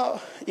like,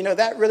 well,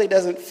 that really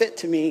doesn't fit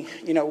to me,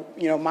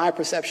 my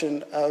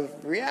perception of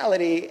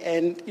reality,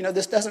 and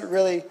this doesn't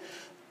really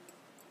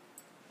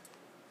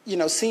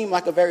seemed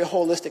like a very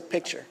holistic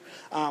picture.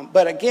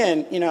 But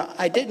again,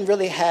 I didn't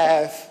really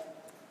have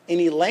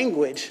any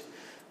language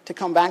to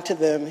come back to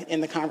them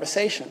in the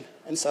conversation.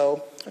 And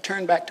so I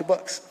turned back to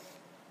books.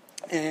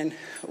 And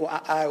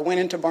I went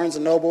into Barnes &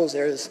 Noble's.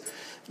 There's,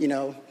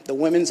 the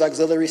women's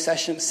auxiliary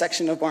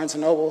section of Barnes &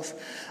 Noble's.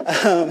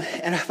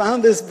 And I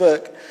found this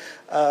book,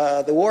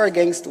 The War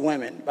Against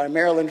Women by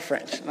Marilyn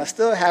French. And I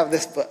still have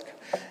this book.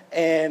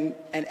 And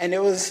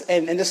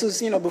this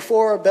was,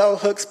 before Bell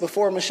Hooks,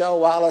 before Michelle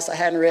Wallace. I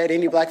hadn't read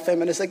any black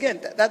feminists. Again,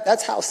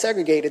 that's how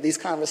segregated these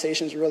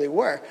conversations really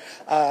were.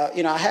 I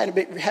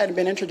hadn't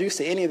been introduced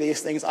to any of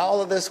these things.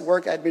 All of this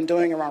work I'd been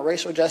doing around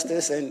racial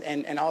justice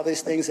and all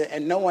these things,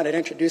 and no one had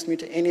introduced me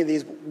to any of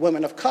these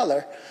women of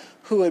color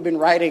who had been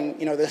writing,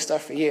 this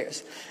stuff for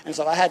years. And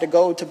so I had to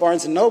go to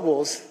Barnes &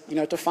 Noble's,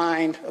 to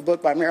find a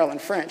book by Marilyn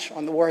French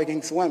on the war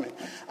against women.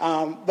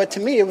 But to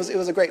me, it was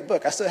a great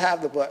book. I still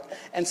have the book.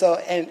 And so,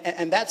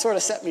 and that sort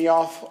of set me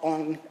off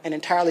on an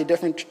entirely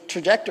different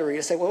trajectory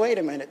to say, well, wait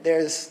a minute,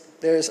 there's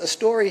a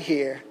story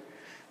here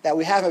that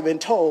we haven't been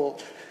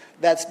told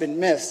that's been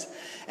missed.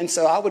 And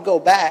so I would go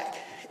back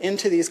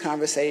into these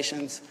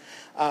conversations,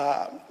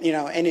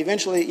 and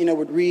eventually,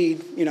 would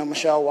read,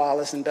 Michelle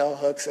Wallace and Bell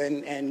Hooks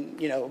and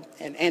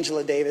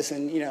Angela Davis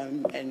and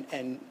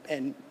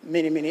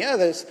many, many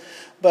others.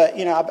 But,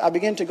 I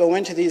began to go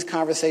into these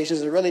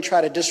conversations and really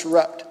try to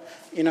disrupt,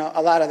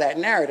 a lot of that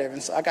narrative.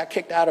 And so I got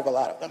kicked out of a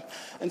lot of them.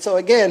 And so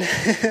again,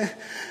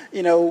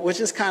 which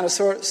is kind of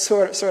sort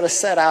of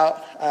set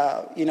out,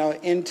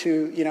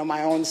 into,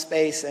 my own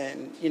space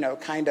and,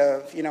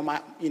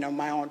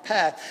 my own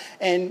path.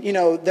 And,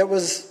 there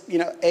was,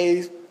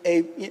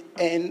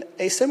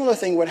 a similar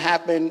thing would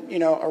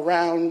happen,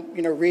 around,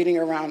 reading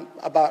around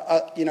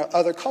about,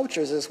 other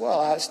cultures as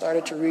well. I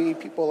started to read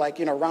people like,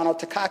 Ronald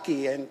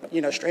Takaki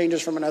and,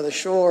 Strangers from Another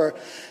Shore,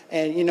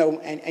 and,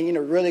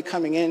 really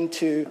coming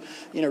into,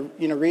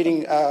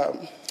 reading,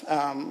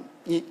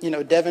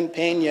 Devin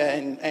Pena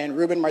and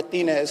Ruben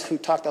Martinez, who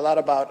talked a lot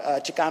about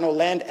Chicano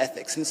land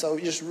ethics. And so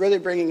just really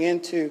bringing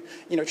into,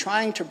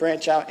 trying to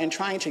branch out and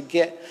trying to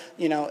get,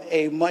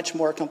 a much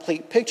more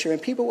complete picture.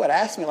 And people would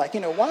ask me like,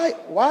 why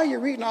are you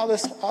reading all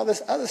this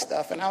other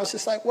stuff? And I was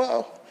just like,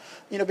 well,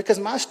 because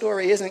my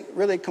story isn't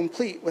really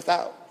complete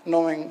without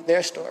knowing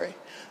their story.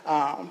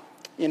 And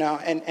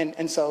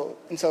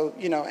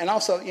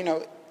also,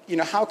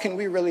 how can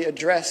we really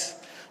address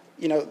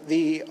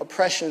the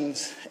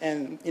oppressions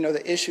and,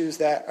 the issues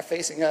that are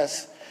facing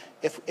us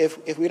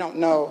if we don't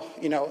know,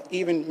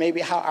 even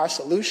maybe how our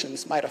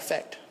solutions might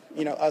affect,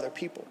 other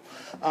people.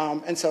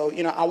 And so,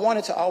 I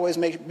wanted to always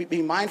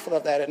be mindful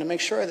of that and to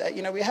make sure that,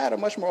 we had a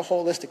much more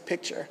holistic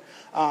picture,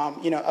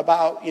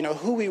 about,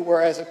 who we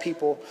were as a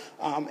people.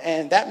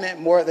 And that meant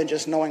more than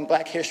just knowing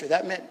Black history.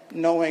 That meant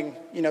knowing,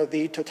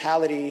 the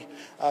totality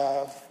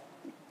of,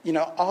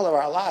 all of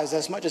our lives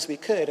as much as we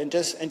could, and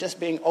just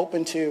being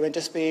open to and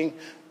just being,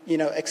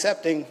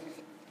 accepting,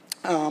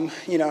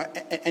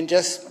 and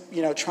just,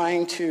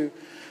 trying to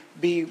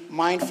be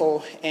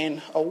mindful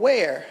and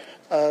aware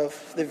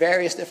of the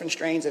various different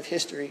strains of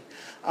history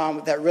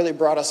that really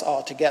brought us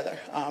all together.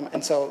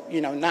 And so,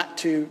 not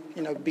to,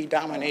 be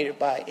dominated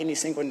by any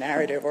single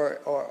narrative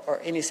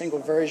or any single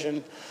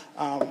version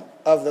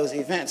of those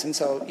events. And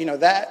so,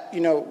 that,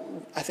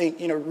 I think,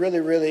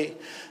 really,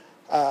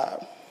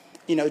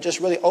 just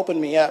really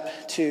opened me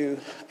up to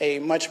a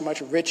much,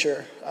 much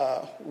richer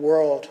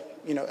world,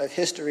 of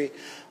history,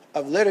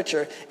 of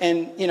literature.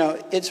 And,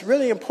 it's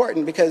really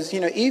important because,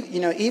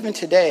 even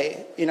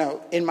today,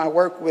 in my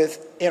work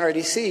with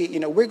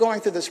NRDC, we're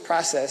going through this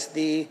process.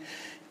 The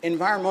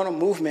environmental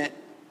movement,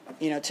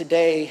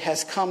 today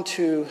has come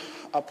to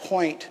a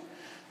point,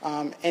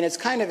 and it's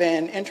kind of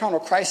an internal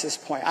crisis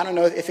point. I don't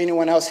know if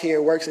anyone else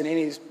here works in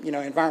any,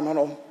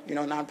 environmental,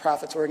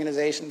 nonprofits,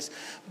 organizations,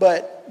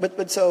 but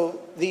so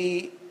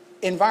the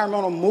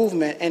environmental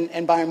movement,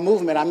 and by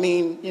movement I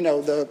mean,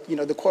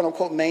 the quote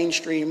unquote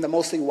mainstream, the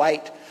mostly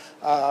white,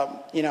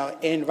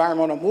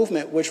 environmental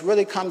movement, which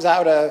really comes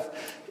out of,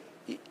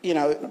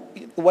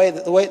 the way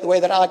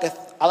that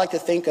I like to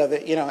think of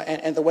it,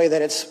 and the way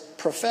that it's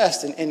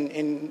professed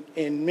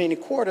in many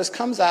quarters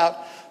comes out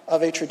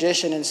of a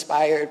tradition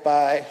inspired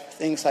by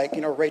things like,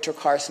 Rachel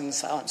Carson's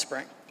Silent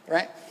Spring,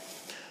 right?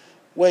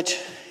 Which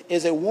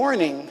is a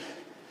warning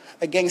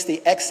against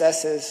the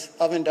excesses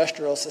of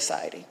industrial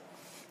society.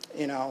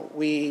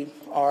 We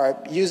are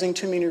using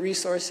too many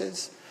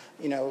resources.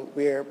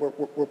 We're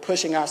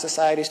pushing our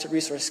societies to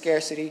resource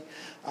scarcity.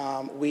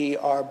 We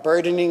are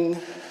burdening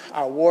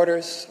our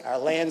waters, our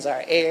lands,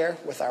 our air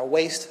with our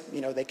waste.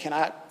 They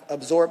cannot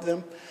absorb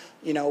them.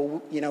 We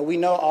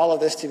know all of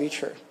this to be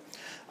true.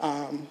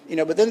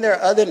 But then there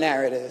are other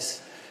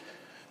narratives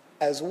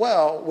as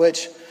well,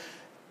 which,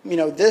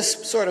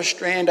 this sort of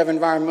strand of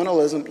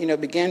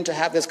environmentalism, begin to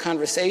have this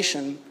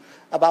conversation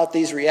about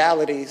these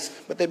realities,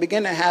 but they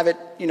begin to have it,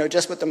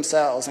 just with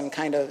themselves and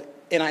kind of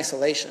in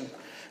isolation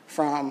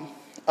from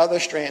other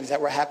strands that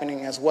were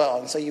happening as well.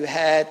 And so you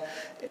had,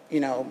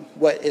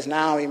 what is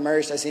now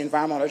emerged as the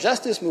environmental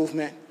justice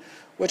movement,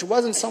 which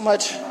wasn't so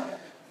much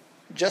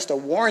just a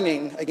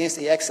warning against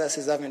the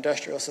excesses of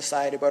industrial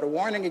society, but a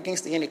warning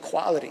against the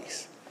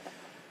inequalities,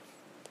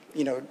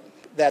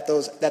 that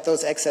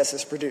those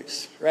excesses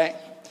produce, right?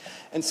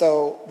 And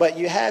so, but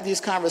you have these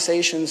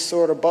conversations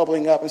sort of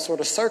bubbling up and sort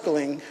of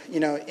circling,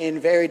 in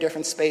very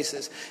different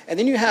spaces. And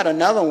then you had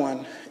another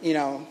one,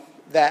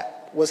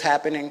 that was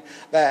happening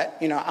that,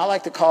 I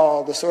like to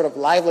call the sort of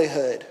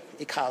livelihood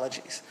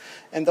ecologies.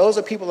 And those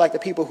are people like the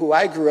people who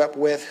I grew up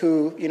with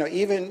who,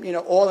 even,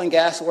 oil and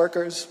gas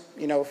workers,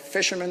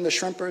 fishermen, the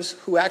shrimpers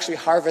who actually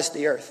harvest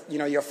the earth,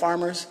 your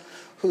farmers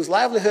whose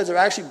livelihoods are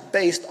actually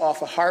based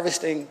off of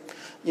harvesting,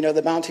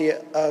 the bounty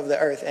of the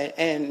earth.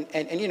 And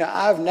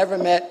I've never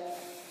met,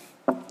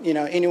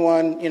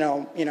 anyone, in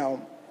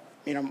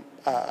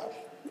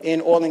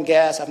oil and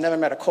gas. I've never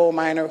met a coal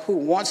miner who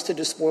wants to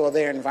despoil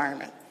their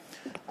environment.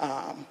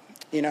 But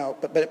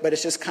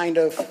it's just kind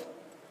of,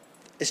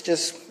 it's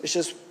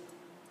just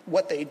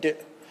what they do.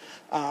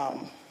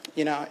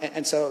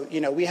 And so,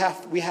 we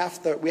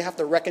have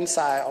to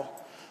reconcile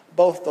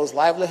both those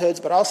livelihoods,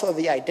 but also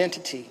the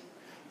identity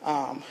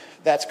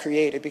that's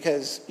created,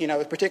 because,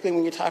 particularly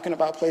when you're talking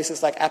about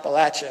places like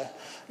Appalachia,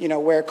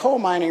 where coal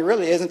mining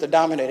really isn't the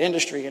dominant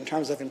industry in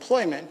terms of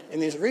employment in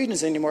these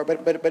regions anymore,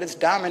 but it's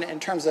dominant in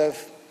terms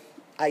of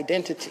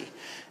identity.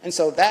 And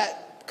so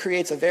that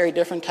creates a very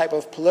different type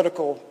of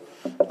political,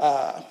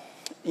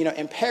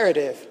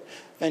 imperative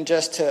than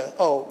just to,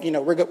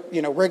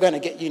 we're going to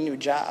get you new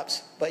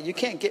jobs, but you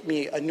can't get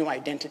me a new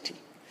identity,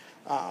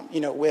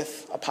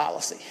 with a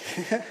policy.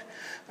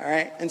 All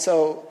right. And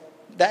so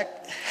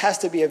that has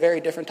to be a very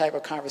different type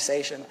of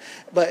conversation.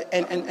 But,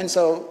 and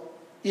so,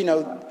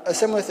 a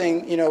similar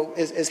thing,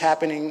 is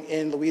happening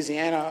in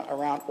Louisiana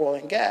around oil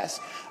and gas,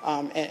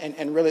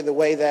 and really the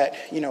way that,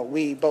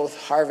 we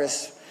both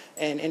harvest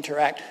and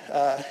interact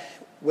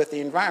with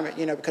the environment,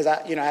 because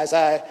as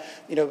I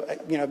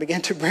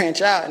begin to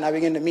branch out and I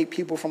begin to meet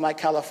people from like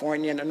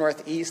California and the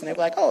Northeast, and they're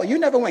like, oh, you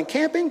never went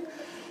camping?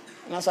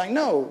 And I was like,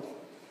 no,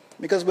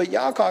 because what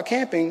y'all call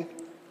camping,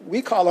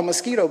 we call a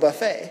mosquito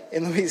buffet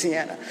in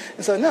Louisiana.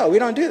 And so, no, we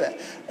don't do that.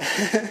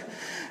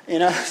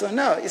 So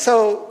no.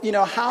 So,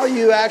 how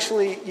you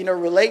actually,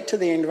 relate to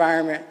the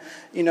environment,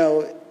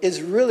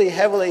 is really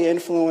heavily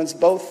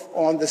influenced both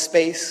on the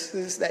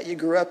spaces that you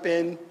grew up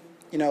in,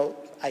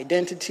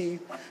 identity,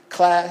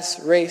 class,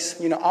 race,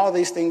 all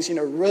these things,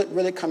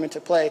 really come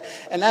into play.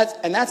 And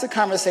that's a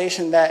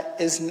conversation that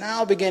is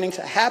now beginning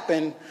to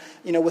happen,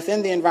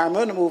 within the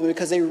environmental movement,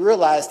 because they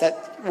realize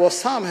that, well,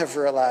 some have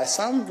realized,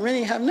 some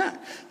really have not.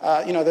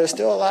 There's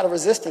still a lot of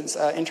resistance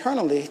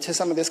internally to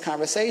some of this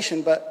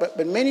conversation,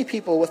 but many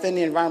people within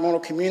the environmental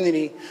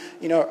community,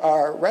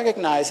 are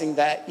recognizing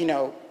that,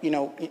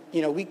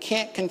 we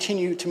can't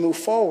continue to move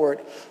forward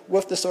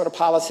with the sort of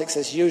politics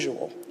as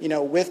usual,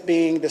 with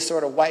being the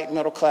sort of white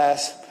middle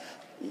class,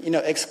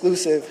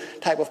 exclusive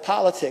type of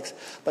politics,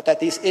 but that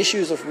these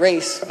issues of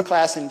race,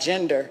 class, and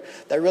gender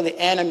that really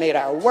animate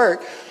our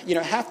work,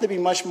 have to be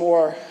much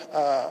more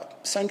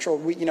central.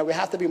 We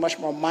have to be much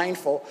more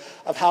mindful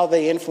of how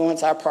they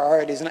influence our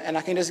priorities. And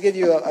I can just give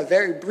you a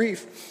very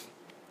brief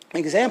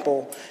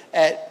example.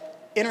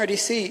 At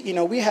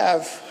NRDC, we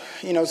have,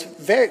 it's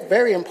very,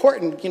 very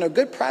important,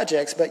 good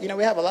projects, but,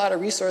 we have a lot of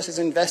resources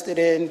invested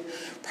in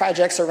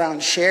projects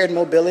around shared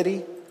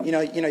mobility,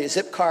 your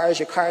zip cars,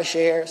 your car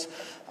shares,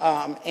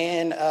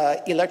 and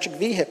electric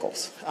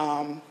vehicles.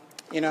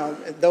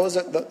 Those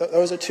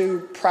are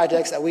two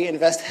projects that we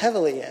invest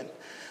heavily in.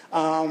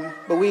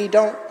 But we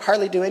don't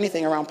hardly do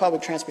anything around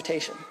public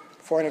transportation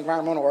for an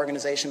environmental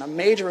organization, a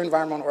major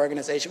environmental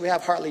organization. We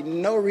have hardly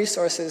no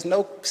resources,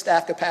 no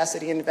staff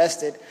capacity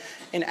invested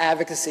in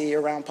advocacy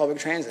around public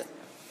transit.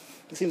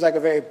 It seems like a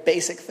very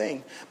basic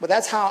thing. But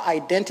that's how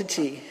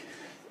identity,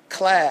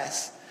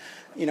 class,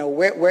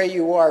 where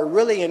you are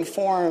really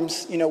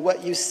informs,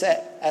 what you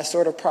set as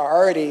sort of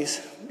priorities,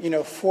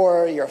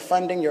 for your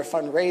funding, your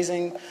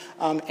fundraising,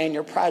 and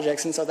your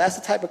projects. And so that's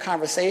the type of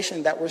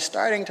conversation that we're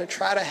starting to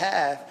try to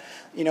have,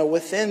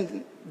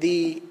 within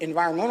the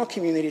environmental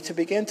community, to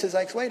begin to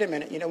like, wait a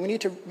minute, we need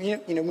to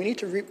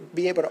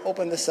be able to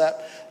open this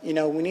up. We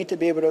need to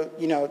be able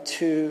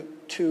to,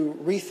 to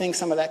rethink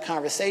some of that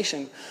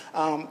conversation,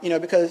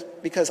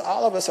 because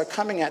all of us are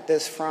coming at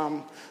this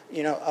from,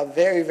 a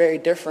very, very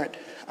different,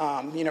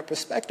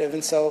 perspective.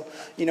 And so,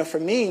 for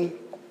me,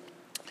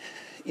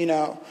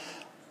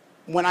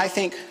 when I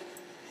think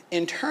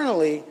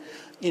internally,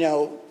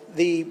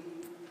 the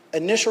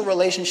initial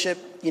relationship,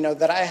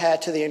 that I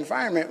had to the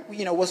environment,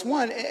 was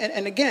one,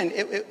 and again,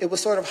 it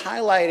was sort of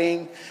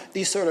highlighting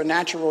these sort of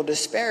natural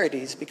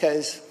disparities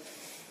because,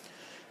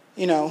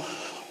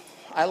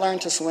 I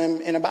learned to swim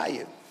in a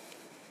bayou,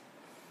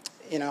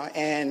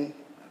 and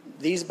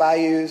these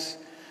bayous,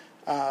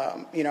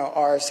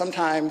 are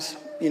sometimes,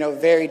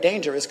 very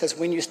dangerous because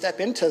when you step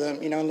into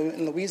them,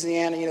 in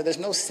Louisiana, there's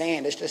no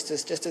sand. It's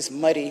just this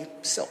muddy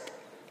silt,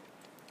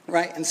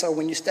 right? And so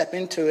when you step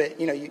into it,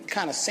 you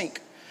kind of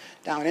sink.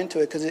 down into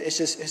it because it's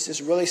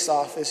just really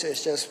soft.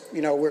 It's just,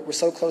 you know, we're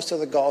so close to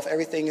the Gulf.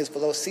 Everything is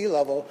below sea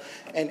level,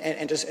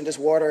 and just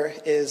water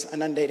is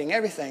inundating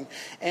everything.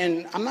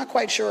 And I'm not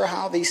quite sure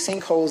how these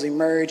sinkholes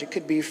emerge. It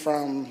could be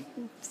from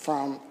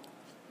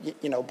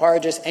you know,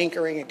 barges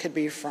anchoring. It could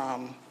be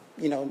from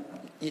you know,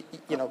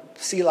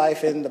 sea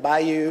life in the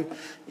bayou,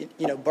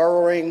 you know,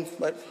 burrowing,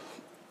 but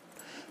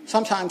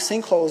sometimes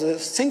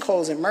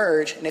sinkholes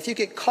emerge, and if you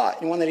get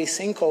caught in one of these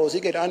sinkholes, you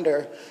get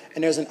under,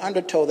 and there's an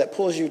undertow that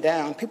pulls you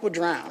down. People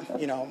drown.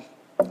 You know,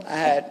 I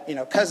had, you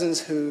know,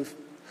 cousins who've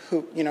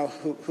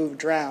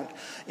drowned.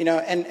 You know,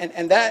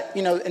 and that,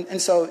 you know,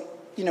 and so,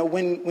 you know,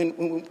 when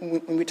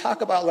we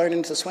talk about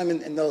learning to swim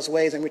in those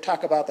ways, and we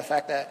talk about the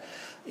fact that,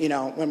 you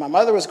know, when my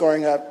mother was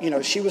growing up, you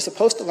know, she was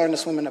supposed to learn to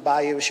swim in the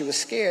bayou. She was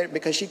scared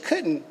because she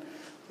couldn't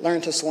learn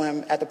to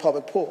swim at the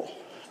public pool,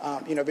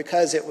 you know,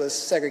 because it was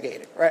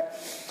segregated, right?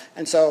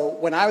 And so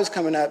when I was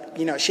coming up,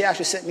 you know, she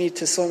actually sent me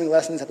to swimming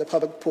lessons at the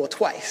public pool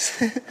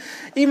twice.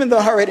 Even though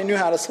I already knew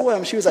how to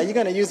swim, she was like, "You're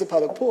going to use the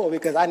public pool,"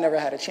 because I never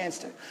had a chance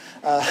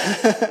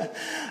to.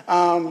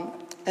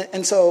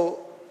 And so,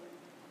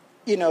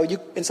 you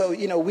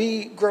know,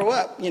 we grow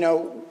up, you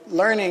know,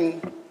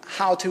 learning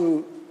how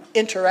to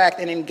interact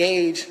and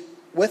engage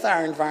with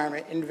our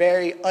environment in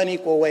very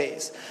unequal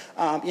ways.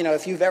 You know,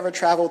 if you've ever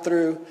traveled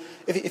through,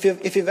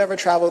 if you've ever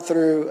traveled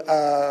through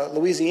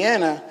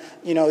Louisiana,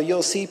 you know,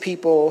 you'll see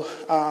people,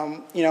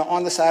 you know,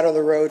 on the side of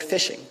the road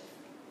fishing,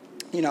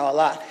 you know, a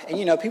lot. And,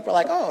 you know, people are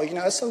like, "Oh, you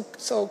know, it's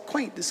so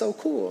quaint, it's so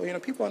cool." You know,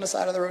 people on the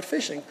side of the road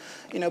fishing,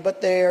 you know,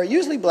 but they're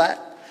usually black,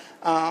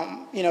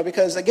 you know,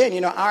 because again,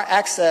 you know, our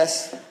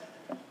access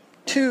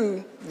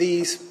to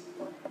these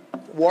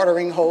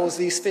watering holes,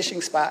 these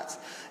fishing spots,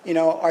 you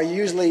know, are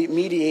usually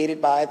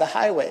mediated by the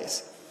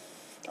highways.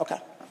 Okay.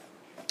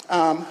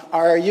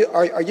 Are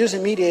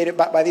usually mediated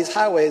by these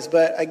highways,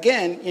 but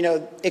again, you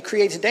know, it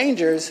creates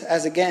dangers.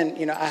 As again,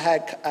 you know,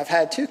 I've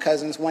had two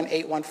cousins, 1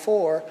 8, 1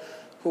 4,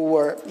 who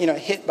were, you know,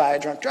 hit by a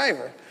drunk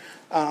driver,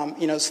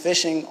 you know,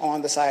 fishing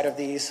on the side of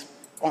these,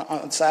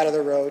 on the side of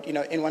the road, you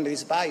know, in one of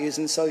these bayous,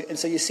 and so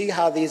you see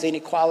how these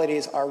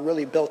inequalities are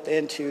really built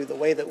into the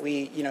way that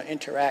we, you know,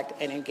 interact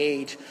and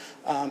engage,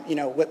 you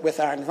know, with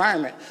our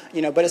environment,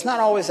 you know. But it's not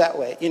always that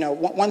way. You know,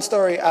 one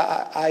story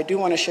I do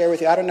want to share with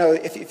you. I don't know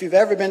if you've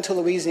ever been to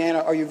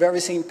Louisiana or you've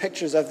ever seen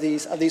pictures of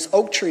these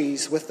oak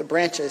trees with the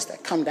branches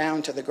that come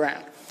down to the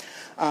ground.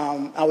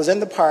 I was in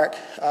the park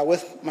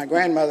with my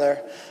grandmother,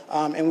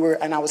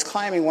 and I was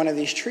climbing one of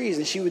these trees,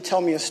 and she would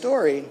tell me a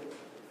story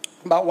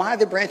about why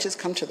the branches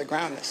come to the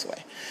ground this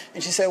way.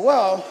 And she said,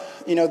 well,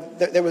 you know,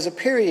 there was a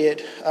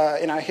period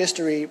in our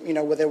history, you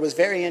know, where there was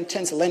very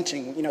intense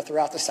lynching, you know,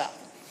 throughout the South,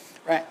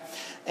 right?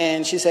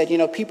 And she said, you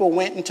know, people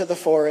went into the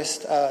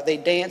forest, they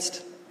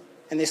danced,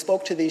 and they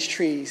spoke to these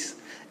trees,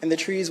 and the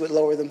trees would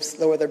lower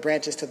their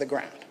branches to the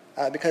ground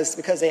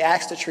because they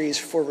asked the trees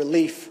for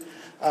relief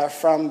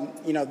from,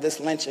 you know, this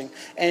lynching.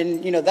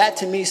 And, you know, that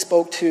to me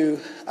spoke to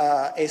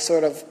a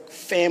sort of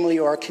family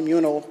or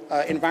communal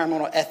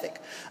environmental ethic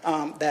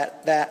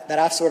that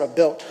I've sort of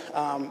built.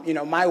 You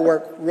know, my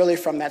work really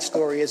from that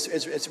story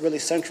is really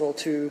central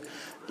to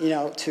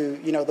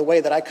the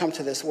way that I come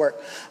to this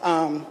work.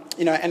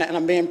 You know, and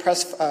I'm being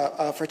pressed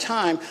for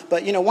time.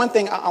 But, you know, one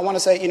thing I want to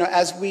say, you know,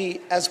 as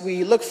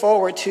we look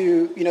forward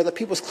to, you know, the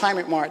People's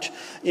Climate March,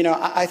 you know,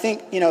 I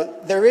think, you know,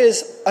 there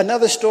is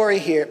another story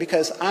here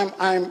because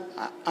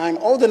I'm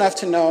old enough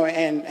to know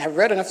and have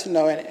read enough to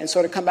know and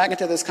sort of come back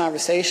into this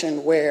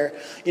conversation where,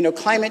 you know,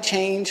 climate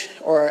change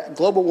or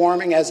global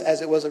warming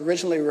as it was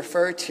originally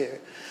referred to,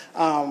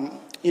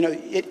 you know,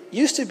 it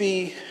used to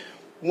be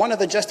one of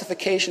the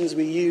justifications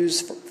we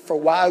used for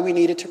why we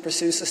needed to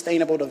pursue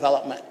sustainable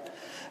development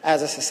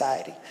as a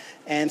society.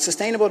 And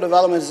sustainable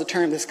development is a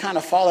term that's kind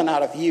of fallen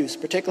out of use,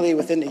 particularly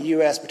within the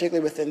U.S.,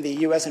 particularly within the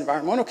U.S.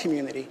 environmental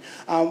community.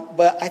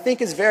 But I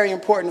think it's very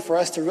important for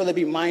us to really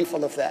be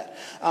mindful of that.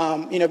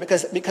 You know,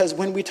 because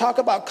when we talk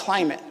about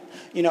climate,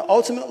 you know,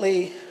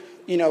 ultimately,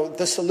 you know,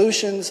 the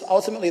solutions,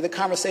 ultimately the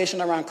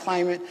conversation around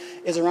climate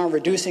is around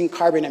reducing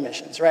carbon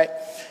emissions, right?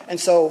 And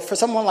so for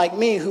someone like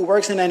me who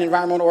works in an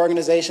environmental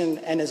organization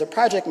and is a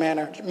project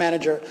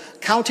manager,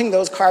 counting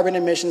those carbon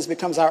emissions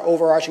becomes our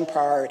overarching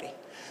priority.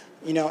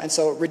 You know, and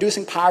so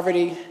reducing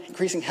poverty,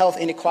 increasing health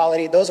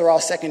inequality, those are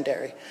all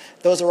secondary.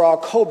 Those are all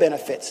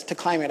co-benefits to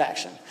climate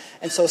action.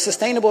 And so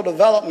sustainable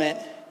development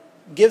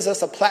gives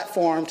us a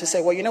platform to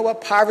say, well, you know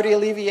what, poverty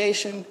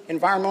alleviation,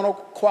 environmental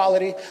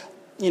quality,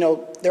 you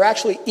know, they're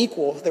actually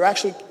equal. They're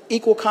actually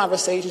equal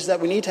conversations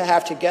that we need to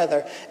have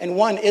together, and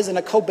one isn't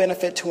a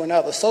co-benefit to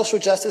another. Social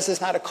justice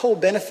is not a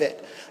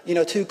co-benefit, you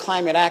know, to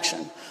climate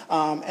action.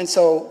 And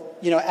so,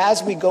 you know,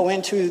 as we go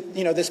into,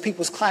 you know, this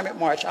People's Climate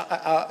March,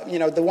 you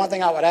know, the one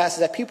thing I would ask is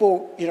that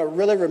people, you know,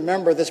 really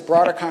remember this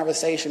broader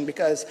conversation,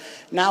 because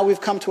now we've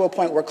come to a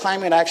point where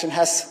climate action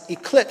has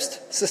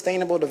eclipsed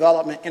sustainable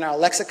development in our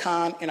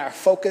lexicon, in our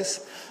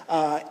focus,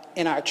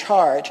 in our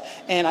charge.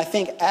 And I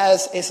think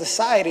as a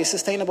society,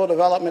 sustainable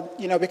development,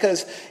 you know,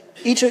 because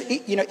each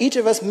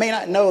of us may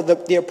not know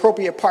the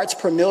appropriate parts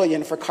per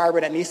million for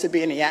carbon that needs to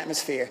be in the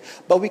atmosphere,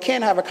 but we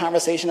can have a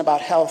conversation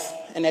about health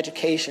and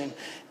education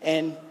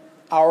and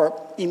our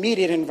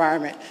immediate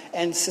environment.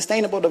 And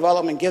sustainable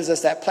development gives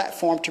us that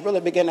platform to really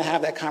begin to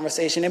have that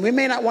conversation. And we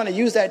may not want to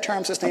use that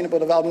term sustainable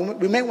development.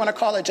 We may want to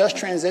call it just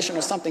transition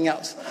or something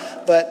else.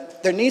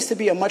 But there needs to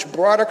be a much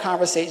broader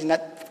conversation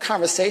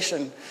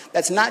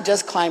that's not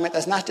just climate,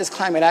 that's not just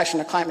climate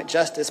action or climate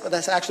justice, but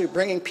that's actually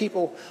bringing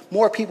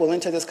more people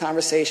into this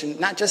conversation,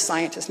 not just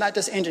scientists, not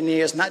just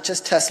engineers, not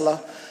just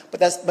Tesla, but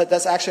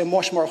that's actually a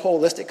much more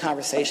holistic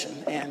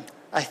conversation. And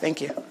I thank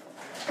you.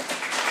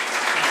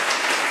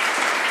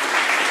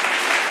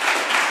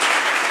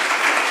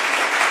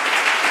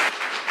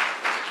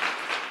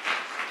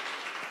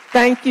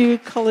 Thank you,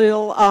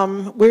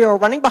 Khalil. We are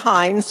running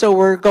behind, so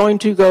we're going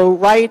to go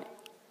right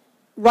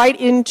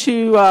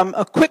into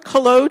a quick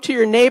hello to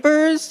your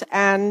neighbors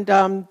and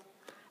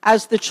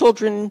as the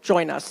children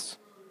join us.